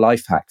haven't got a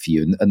life hack for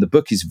you, and the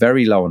book is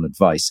very low on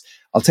advice.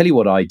 I'll tell you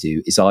what I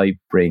do is I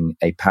bring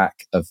a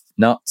pack of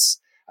nuts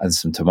and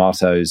some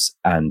tomatoes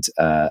and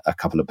a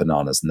couple of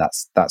bananas, and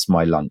that's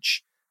my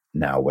lunch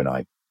now when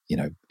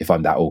if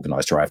I'm that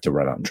organized or I have to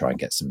run out and try and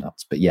get some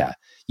nuts. But yeah,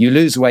 you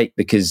lose weight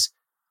because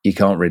you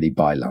can't really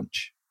buy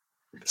lunch.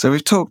 So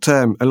we've talked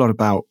a lot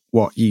about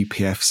what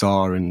UPFs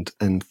are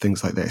and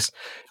things like this,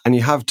 and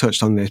you have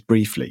touched on this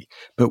briefly,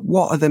 but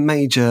what are the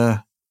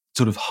major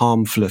sort of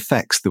harmful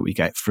effects that we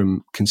get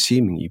from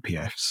consuming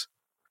UPFs?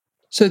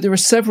 So there are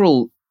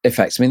several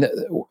effects. I mean,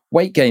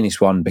 weight gain is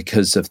one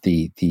because of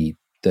the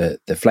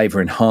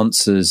flavor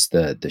enhancers,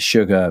 the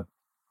sugar,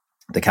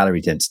 the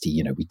calorie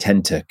density. We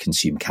tend to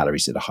consume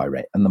calories at a high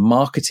rate, and the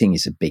marketing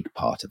is a big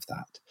part of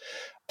that.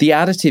 The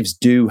additives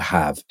do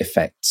have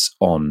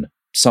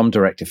some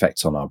direct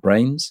effects on our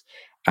brains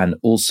and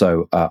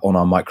also on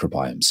our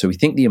microbiome. So we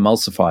think the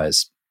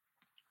emulsifiers,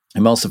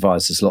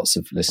 as lots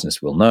of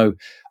listeners will know,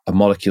 are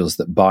molecules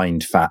that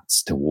bind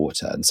fats to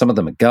water. And some of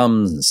them are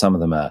gums and some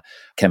of them are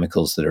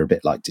chemicals that are a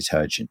bit like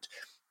detergent.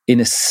 in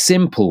a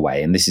simple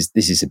way, and this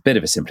is a bit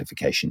of a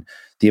simplification,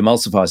 the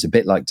emulsifiers, a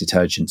bit like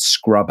detergents,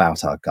 scrub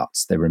out our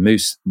guts. They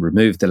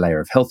remove the layer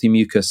of healthy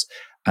mucus,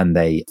 and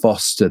they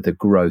foster the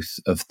growth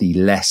of the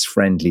less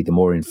friendly, the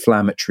more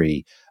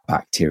inflammatory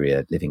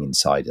bacteria living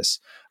inside us.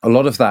 A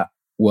lot of that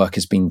work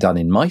has been done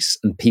in mice,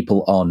 and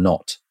people are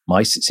not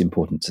mice, it's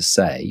important to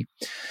say.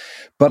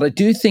 But I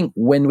do think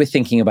when we're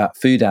thinking about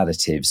food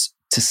additives,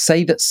 to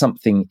say that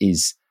something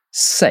is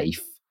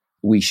safe,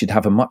 we should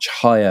have a much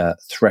higher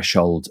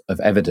threshold of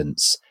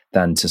evidence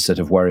than to sort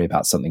of worry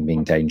about something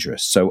being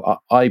dangerous. So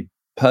I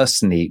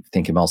personally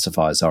think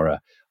emulsifiers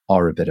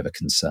are a bit of a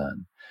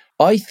concern.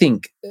 I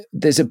think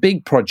there's a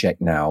big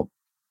project now.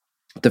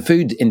 The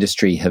food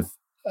industry have,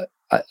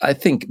 I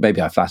think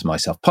maybe I flatter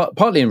myself,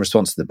 partly in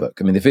response to the book.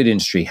 I mean, the food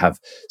industry have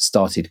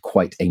started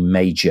quite a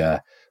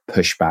major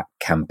pushback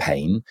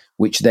campaign,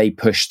 which they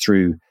push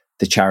through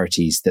the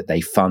charities that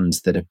they fund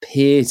that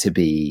appear to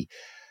be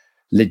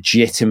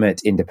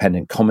legitimate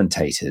independent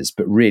commentators,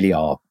 but really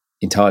are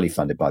entirely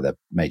funded by the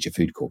major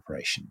food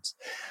corporations.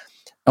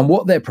 And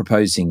what they're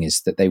proposing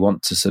is that they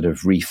want to sort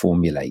of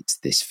reformulate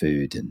this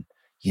food, and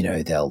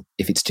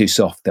if it's too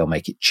soft, they'll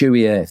make it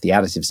chewier. If the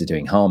additives are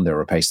doing harm, they'll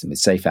replace them with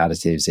safe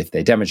additives. If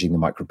they're damaging the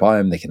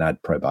microbiome, they can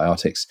add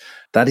probiotics.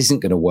 That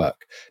isn't going to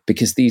work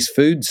because these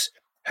foods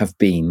have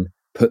been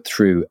put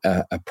through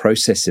a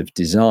process of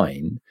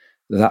design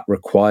that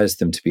requires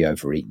them to be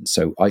overeaten.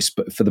 So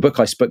for the book,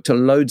 I spoke to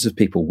loads of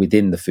people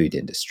within the food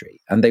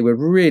industry, and they were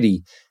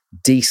really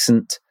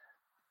decent,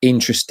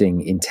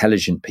 interesting,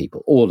 intelligent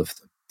people, all of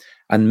them.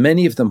 And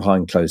many of them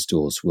behind closed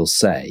doors will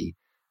say,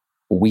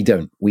 we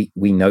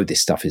know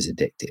this stuff is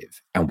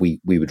addictive and we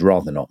would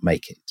rather not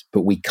make it,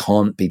 but we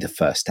can't be the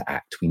first to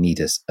act. We need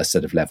a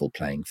sort of level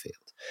playing field.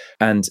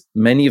 And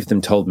many of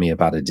them told me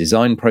about a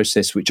design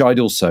process, which I'd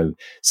also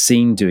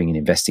seen doing an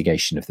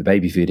investigation of the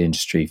baby food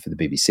industry for the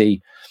BBC.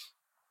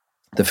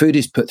 The food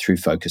is put through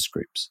focus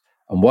groups.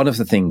 And one of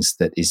the things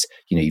that is,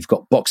 you've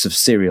got box of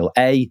cereal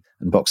A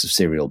and box of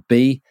cereal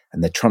B,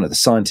 and the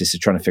scientists are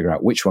trying to figure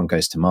out which one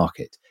goes to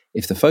market.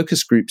 If the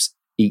focus groups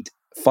eat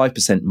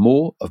 5%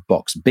 more of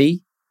box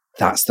B,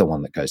 that's the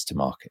one that goes to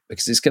market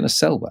because it's going to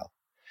sell well.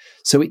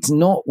 So it's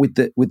not with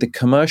the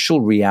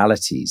commercial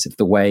realities of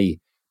the way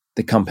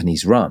the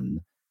companies run,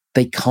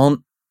 they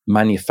can't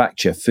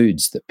manufacture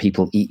foods that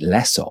people eat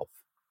less of.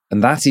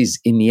 And that is,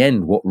 in the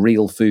end, what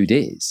real food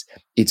is.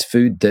 It's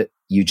food that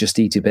you just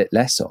eat a bit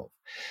less of.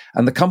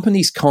 And the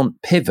companies can't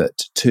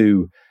pivot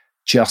to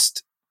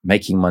just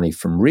making money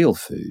from real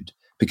food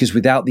because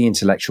without the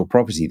intellectual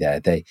property there,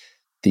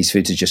 these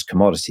foods are just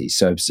commodities.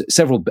 So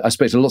I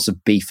spoke to lots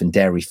of beef and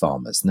dairy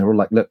farmers, and they're all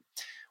like, look,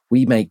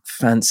 we make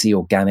fancy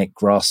organic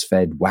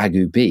grass-fed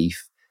Wagyu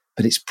beef,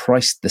 but it's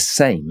priced the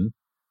same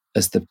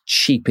as the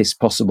cheapest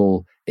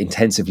possible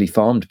intensively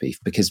farmed beef,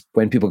 because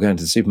when people go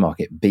into the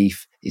supermarket,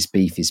 beef is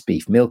beef is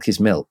beef, milk is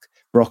milk,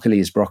 broccoli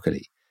is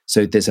broccoli.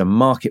 So there's a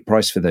market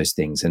price for those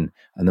things, and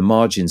the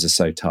margins are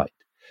so tight.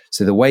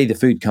 So the way the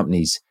food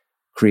companies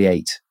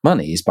create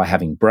money is by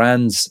having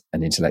brands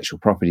and intellectual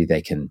property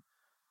they can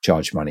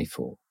charge money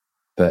for.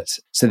 But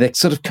so they're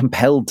sort of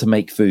compelled to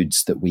make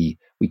foods that we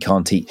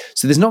can't eat.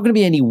 So there's not going to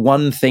be any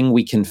one thing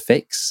we can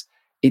fix.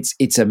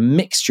 It's a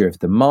mixture of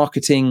the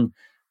marketing,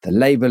 the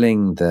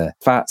labeling, the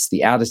fats,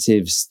 the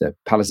additives, the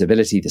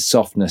palatability, the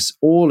softness,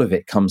 all of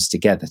it comes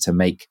together to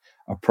make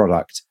a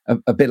product.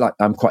 A bit like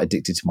I'm quite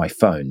addicted to my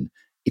phone.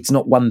 It's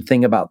not one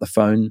thing about the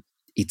phone.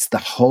 It's the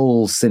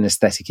whole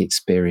synesthetic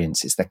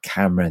experience. It's the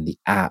camera and the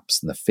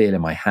apps and the feel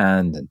in my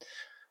hand and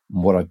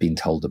what I've been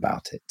told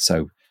about it.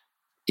 So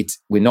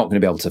we're not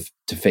going to be able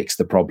to fix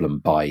the problem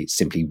by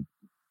simply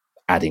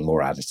adding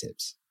more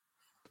additives.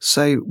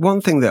 So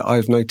one thing that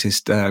I've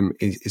noticed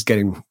is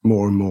getting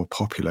more and more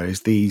popular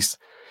is these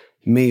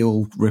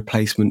meal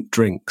replacement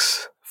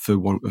drinks, for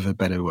want of a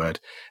better word.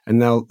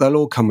 And they'll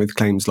all come with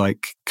claims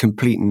like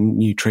complete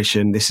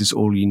nutrition, this is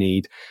all you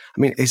need.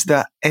 I mean, is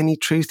there any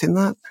truth in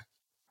that?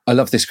 I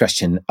love this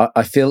question.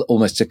 I feel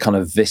almost a kind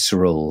of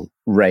visceral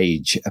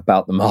rage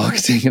about the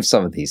marketing of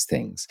some of these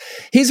things.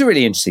 Here's a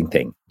really interesting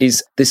thing,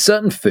 is there's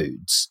certain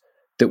foods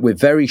that we're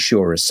very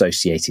sure are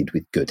associated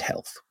with good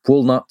health.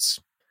 Walnuts,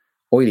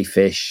 oily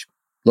fish,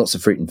 lots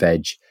of fruit and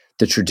veg,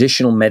 the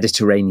traditional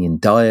Mediterranean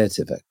diet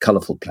of a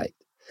colourful plate.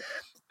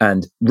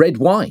 And red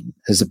wine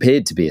has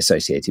appeared to be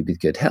associated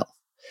with good health.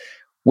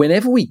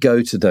 Whenever we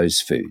go to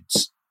those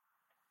foods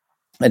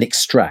and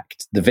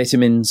extract the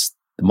vitamins,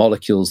 the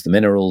molecules, the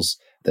minerals,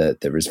 the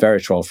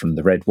resveratrol from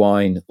the red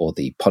wine, or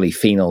the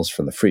polyphenols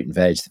from the fruit and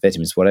veg, the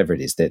vitamins, whatever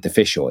it is, the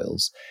fish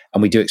oils,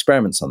 and we do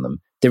experiments on them,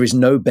 there is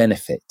no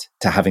benefit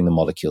to having the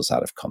molecules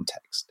out of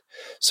context.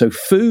 So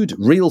food,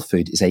 real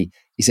food, is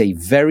a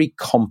very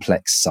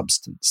complex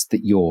substance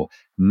that your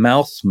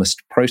mouth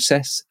must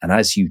process, and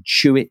as you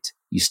chew it,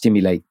 you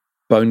stimulate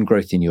bone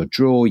growth in your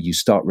jaw, you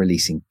start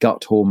releasing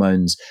gut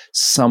hormones,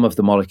 some of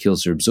the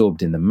molecules are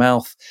absorbed in the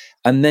mouth,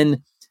 and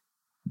then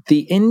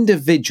the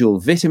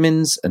individual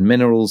vitamins and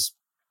minerals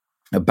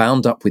are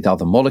bound up with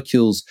other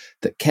molecules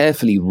that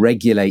carefully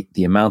regulate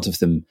the amount of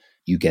them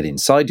you get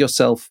inside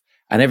yourself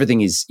And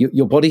everything is,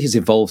 your body has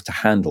evolved to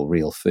handle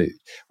real food.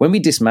 When we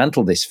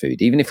dismantle this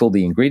food, even if all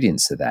the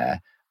ingredients are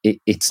there,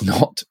 it's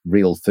not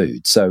real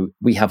food. So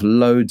we have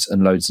loads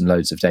and loads and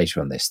loads of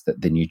data on this,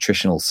 that the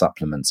nutritional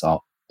supplements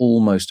are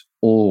almost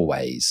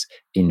always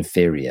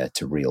inferior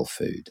to real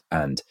food.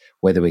 And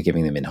whether we're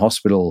giving them in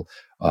hospital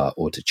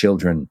or to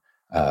children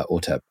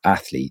or to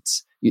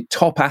athletes,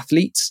 top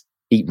athletes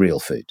eat real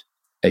food.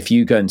 If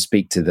you go and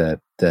speak to the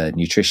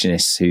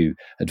nutritionists who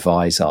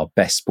advise our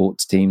best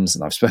sports teams,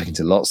 and I've spoken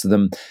to lots of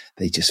them,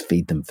 they just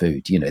feed them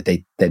food.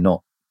 They're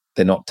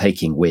not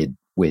taking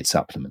weird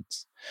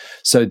supplements.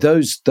 So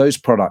those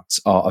products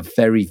are a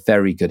very,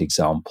 very good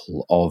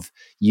example of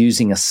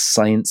using a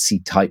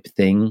sciencey type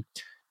thing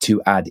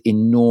to add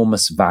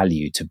enormous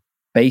value to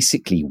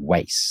basically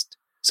waste.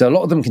 So a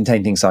lot of them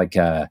contain things like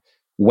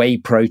whey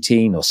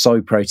protein or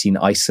soy protein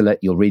isolate.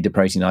 You'll read the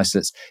protein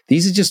isolates.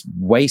 These are just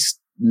waste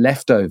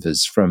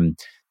leftovers from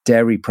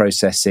dairy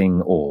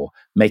processing or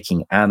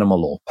making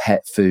animal or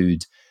pet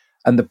food.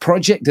 And the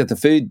project of the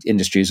food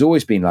industry has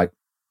always been like,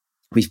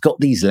 we've got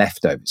these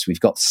leftovers. We've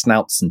got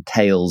snouts and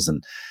tails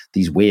and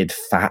these weird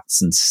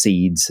fats and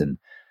seeds.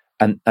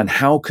 And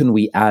how can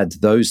we add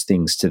those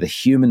things to the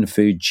human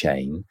food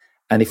chain?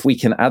 And if we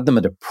can add them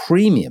at a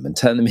premium and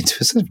turn them into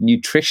a sort of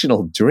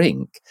nutritional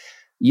drink,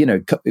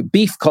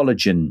 beef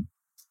collagen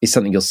is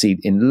something you'll see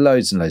in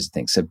loads and loads of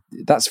things. So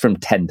that's from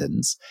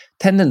tendons.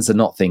 Tendons are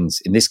not things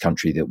in this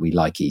country that we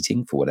like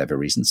eating for whatever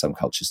reason. Some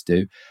cultures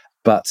do.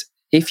 But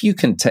if you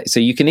can, so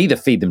you can either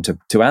feed them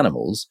to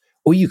animals,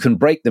 or you can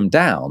break them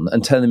down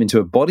and turn them into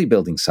a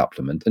bodybuilding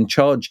supplement and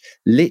charge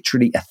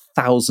literally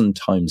 1,000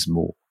 times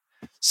more.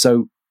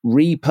 So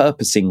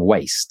repurposing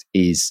waste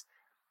is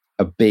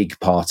a big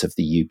part of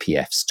the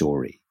UPF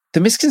story. The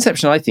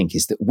misconception, I think,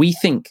 is that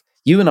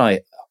you and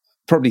I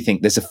probably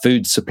think there's a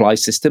food supply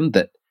system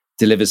that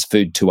delivers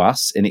food to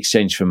us in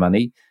exchange for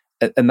money.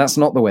 And that's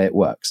not the way it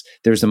works.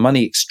 There is a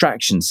money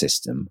extraction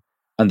system,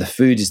 and the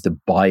food is the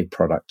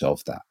byproduct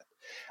of that.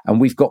 And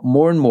we've got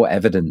more and more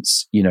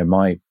evidence.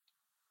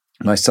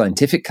 My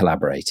scientific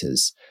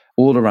collaborators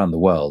all around the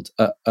world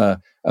are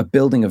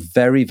building a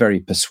very, very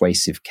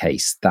persuasive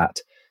case that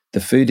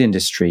the food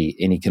industry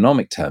in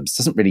economic terms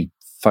doesn't really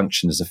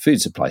function as a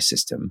food supply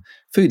system.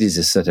 Food is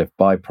a sort of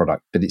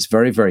byproduct, but it's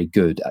very, very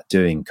good at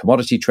doing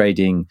commodity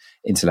trading,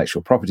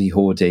 intellectual property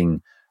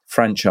hoarding,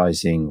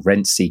 franchising,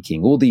 rent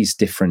seeking, all these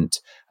different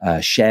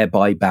share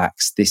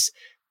buybacks,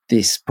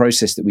 this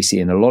process that we see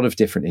in a lot of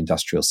different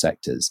industrial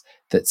sectors,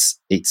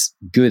 it's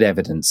good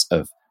evidence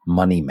of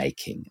money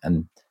making.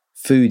 And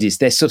food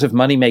they're sort of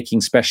money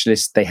making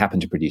specialists. They happen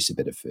to produce a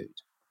bit of food.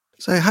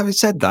 So having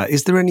said that,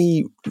 is there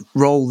any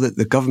role that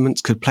the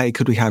governments could play?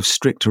 Could we have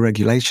stricter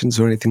regulations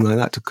or anything like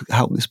that to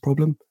help this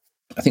problem?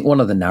 I think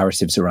one of the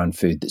narratives around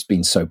food that's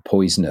been so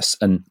poisonous,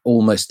 and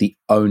almost the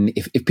only,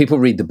 if people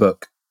read the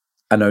book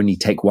and only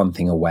take one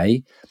thing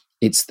away,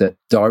 it's that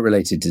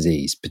diet-related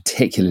disease,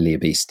 particularly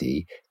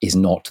obesity, is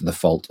not the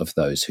fault of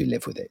those who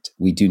live with it.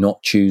 We do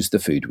not choose the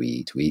food we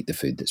eat. We eat the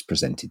food that's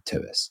presented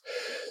to us.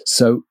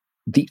 So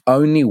the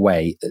only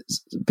way,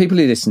 people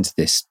who listen to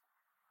this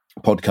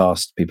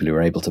podcast, people who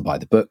are able to buy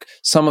the book,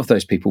 some of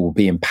those people will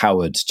be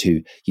empowered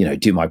to,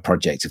 do my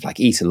project of like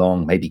eat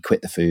along, maybe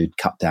quit the food,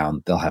 cut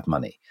down, they'll have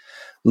money.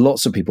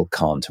 Lots of people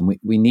can't. And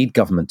we need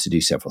government to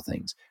do several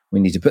things. We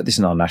need to put this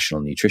in our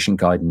national nutrition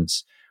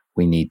guidance.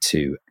 We need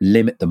to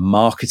limit the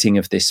marketing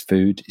of this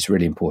food. It's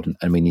really important.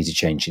 And we need to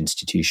change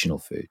institutional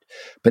food.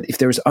 But if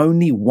there is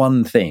only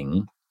one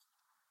thing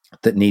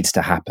that needs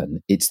to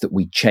happen, it's that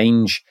we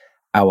change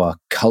our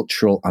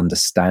cultural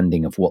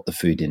understanding of what the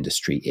food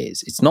industry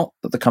is. It's not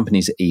that the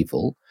companies are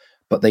evil,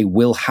 but they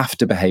will have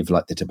to behave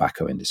like the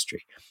tobacco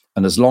industry.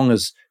 And as long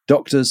as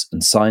doctors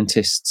and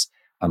scientists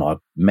and our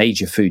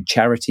major food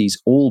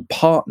charities all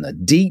partner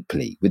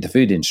deeply with the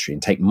food industry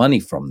and take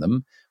money from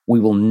them, we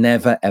will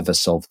never, ever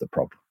solve the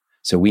problem.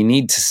 So we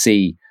need to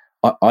see,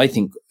 I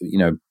think,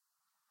 and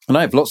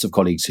I have lots of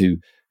colleagues who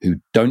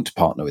don't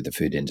partner with the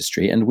food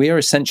industry, and we are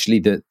essentially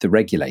the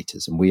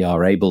regulators, and we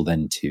are able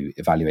then to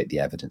evaluate the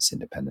evidence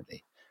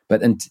independently.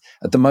 But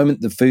at the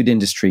moment, the food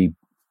industry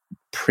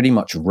pretty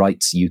much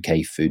writes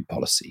UK food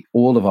policy.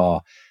 All of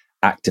our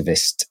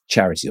activist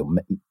charities, or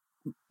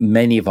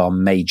many of our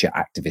major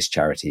activist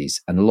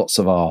charities, and lots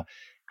of our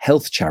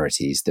health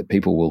charities that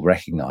people will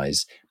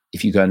recognize,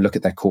 if you go and look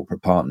at their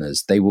corporate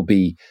partners, they will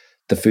be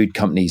the food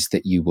companies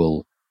that you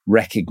will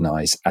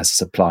recognize as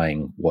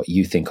supplying what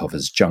you think of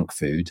as junk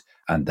food,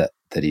 and that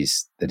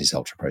is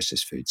ultra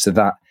processed food. So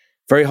that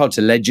very hard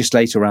to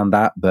legislate around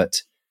that,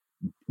 but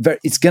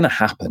it's going to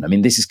happen. I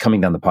mean, this is coming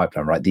down the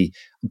pipeline, right? The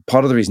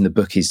part of the reason the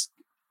book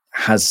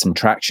has some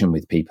traction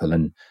with people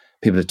and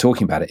people are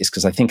talking about it is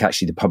because I think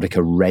actually the public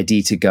are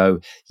ready to go,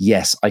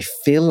 yes, I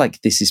feel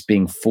like this is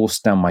being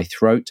forced down my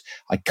throat.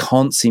 I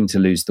can't seem to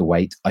lose the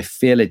weight. I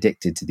feel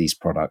addicted to these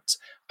products.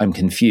 I'm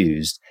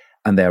confused.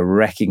 And they're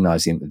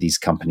recognizing that these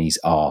companies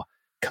are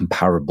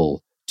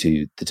comparable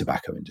to the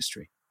tobacco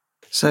industry.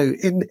 So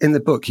in the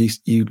book,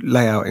 you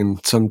lay out in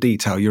some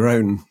detail your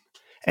own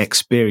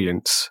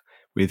experience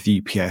with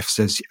UPFs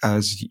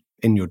as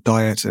in your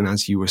diet and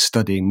as you were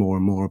studying more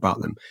and more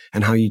about them,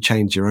 and how you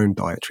changed your own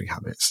dietary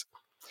habits.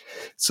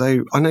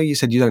 So I know you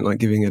said you don't like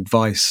giving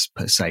advice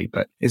per se,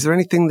 but is there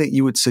anything that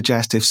you would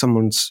suggest if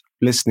someone's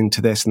listening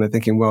to this and they're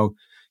thinking, well,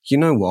 you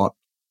know what,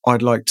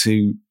 I'd like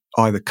to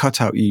either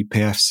cut out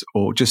UPFs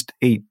or just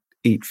eat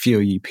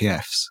fewer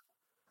UPFs?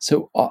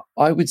 So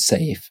I would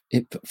say,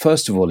 if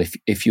first of all,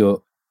 if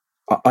you're,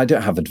 I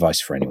don't have advice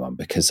for anyone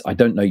because I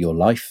don't know your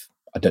life.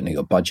 I don't know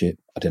your budget.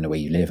 I don't know where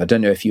you live. I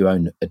don't know if you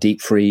own a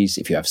deep freeze,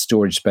 if you have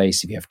storage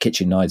space, if you have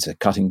kitchen knives,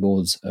 cutting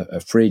boards, a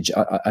fridge.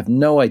 I have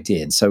no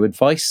idea. And so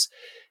advice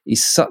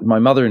is, my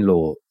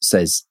mother-in-law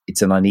says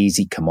it's an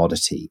uneasy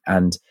commodity.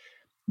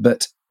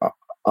 But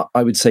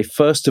I would say,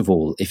 first of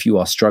all, if you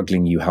are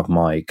struggling, you have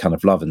my kind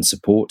of love and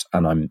support.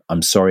 And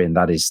I'm sorry. And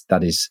that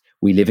is,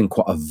 we live in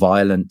quite a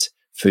violent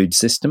food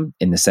system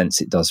in the sense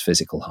it does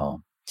physical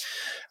harm.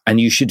 And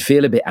you should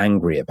feel a bit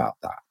angry about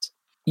that.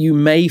 You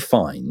may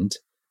find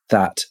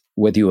that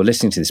whether you're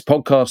listening to this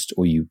podcast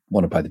or you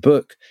want to buy the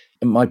book,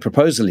 my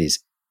proposal is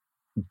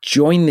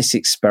join this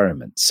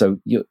experiment. So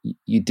you're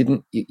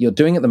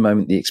doing at the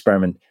moment the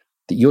experiment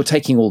that you're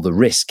taking all the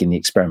risk in the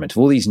experiment of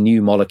all these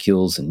new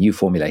molecules and new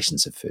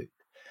formulations of food.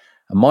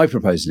 And my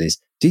proposal is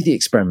do the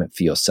experiment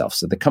for yourself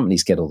so the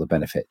companies get all the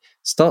benefit.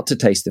 Start to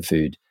taste the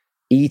food,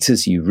 eat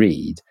as you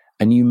read,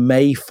 and you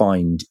may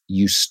find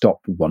you stop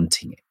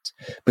wanting it.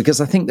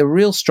 Because I think the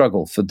real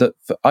struggle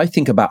I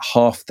think about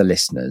half the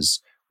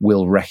listeners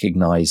will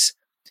recognize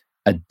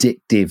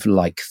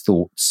addictive-like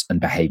thoughts and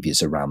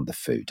behaviors around the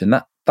food.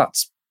 And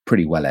that's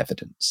pretty well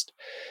evidenced.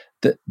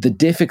 The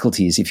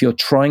difficulty is if you're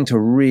trying to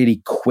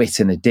really quit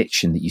an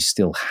addiction that you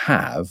still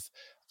have,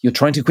 you're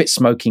trying to quit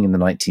smoking in the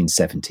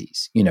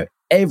 1970s. You know,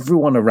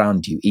 everyone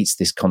around you eats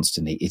this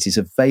constantly. It is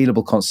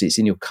available constantly. It's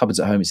in your cupboards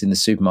at home. It's in the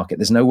supermarket.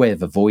 There's no way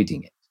of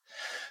avoiding it.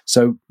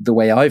 So the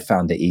way I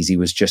found it easy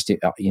was just,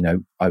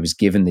 I was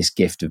given this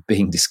gift of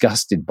being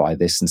disgusted by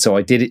this. And so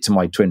I did it to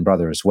my twin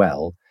brother as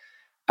well.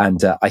 And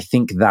I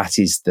think that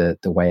is the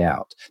way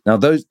out. Now,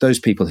 those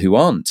people who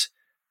aren't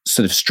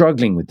sort of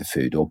struggling with the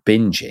food or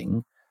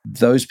binging,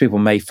 those people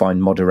may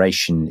find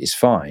moderation is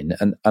fine.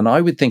 And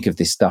I would think of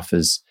this stuff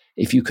as,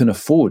 if you can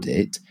afford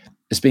it,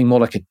 as being more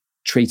like a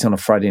treat on a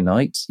Friday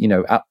night,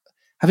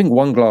 having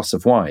one glass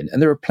of wine.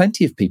 And there are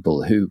plenty of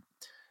people who,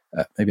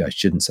 maybe I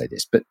shouldn't say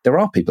this, but there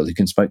are people who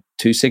can smoke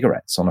 2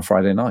 cigarettes on a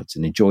Friday night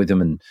and enjoy them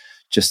and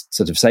just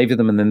sort of savor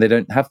them, and then they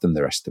don't have them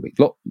the rest of the week.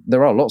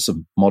 There are lots of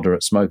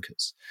moderate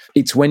smokers.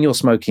 It's when you're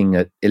smoking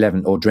at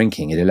 11 or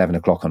drinking at 11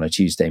 o'clock on a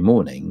Tuesday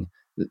morning,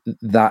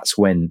 that's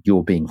when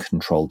you're being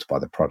controlled by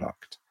the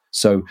product.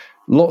 So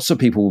lots of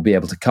people will be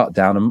able to cut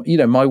down.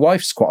 And, my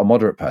wife's quite a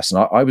moderate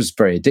person. I was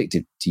very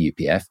addicted to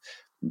UPF.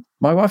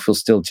 My wife will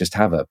still just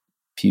have a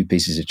few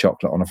pieces of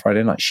chocolate on a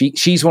Friday night.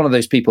 She's one of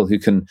those people who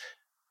can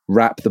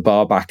wrap the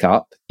bar back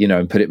up,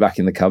 and put it back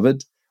in the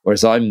cupboard.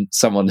 Whereas I'm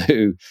someone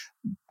who,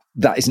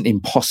 that is an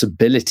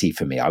impossibility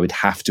for me. I would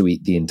have to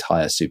eat the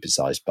entire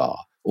supersized bar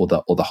or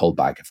the whole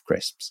bag of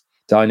crisps.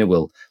 Dinah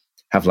will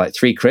have like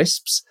 3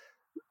 crisps,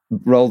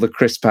 roll the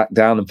crisp pack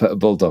down and put a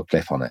bulldog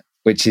clip on it,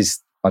 which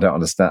is, I don't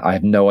understand. I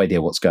have no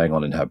idea what's going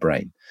on in her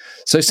brain.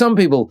 So some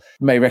people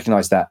may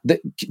recognize that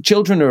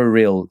children are a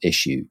real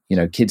issue.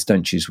 Kids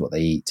don't choose what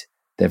they eat.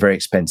 They're very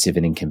expensive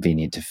and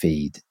inconvenient to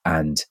feed.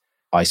 And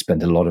I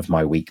spend a lot of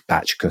my week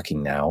batch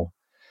cooking now,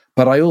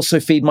 but I also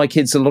feed my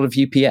kids a lot of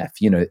UPF.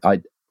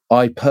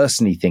 I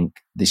personally think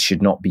this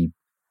should not be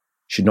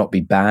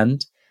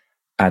banned.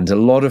 And a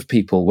lot of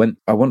people, when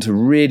I want to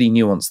really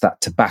nuance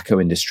that tobacco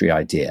industry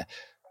idea,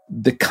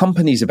 the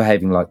companies are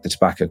behaving like the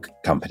tobacco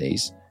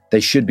companies.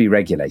 They should be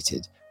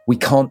regulated. We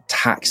can't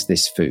tax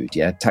this food.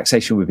 Yeah,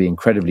 taxation would be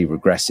incredibly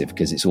regressive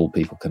because it's all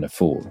people can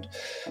afford.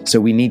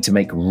 So we need to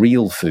make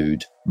real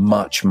food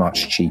much,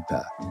 much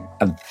cheaper.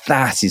 And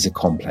that is a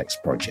complex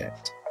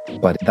project,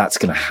 but that's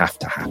going to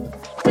happen.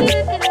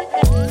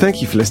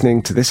 Thank you for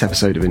listening to this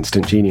episode of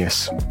Instant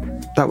Genius.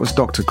 That was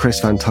Dr. Chris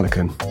Van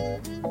Tulleken.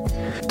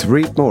 To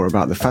read more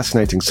about the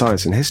fascinating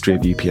science and history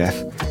of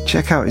UPF,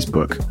 check out his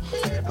book,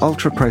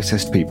 Ultra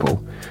Processed People: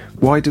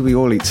 Why Do We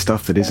All Eat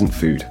Stuff That Isn't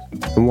Food?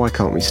 And Why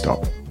Can't We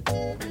Stop?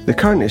 The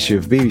current issue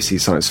of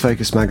BBC Science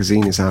Focus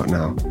magazine is out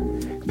now.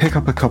 Pick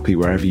up a copy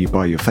wherever you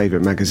buy your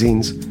favourite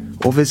magazines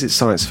or visit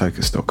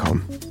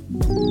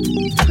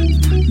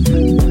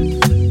sciencefocus.com.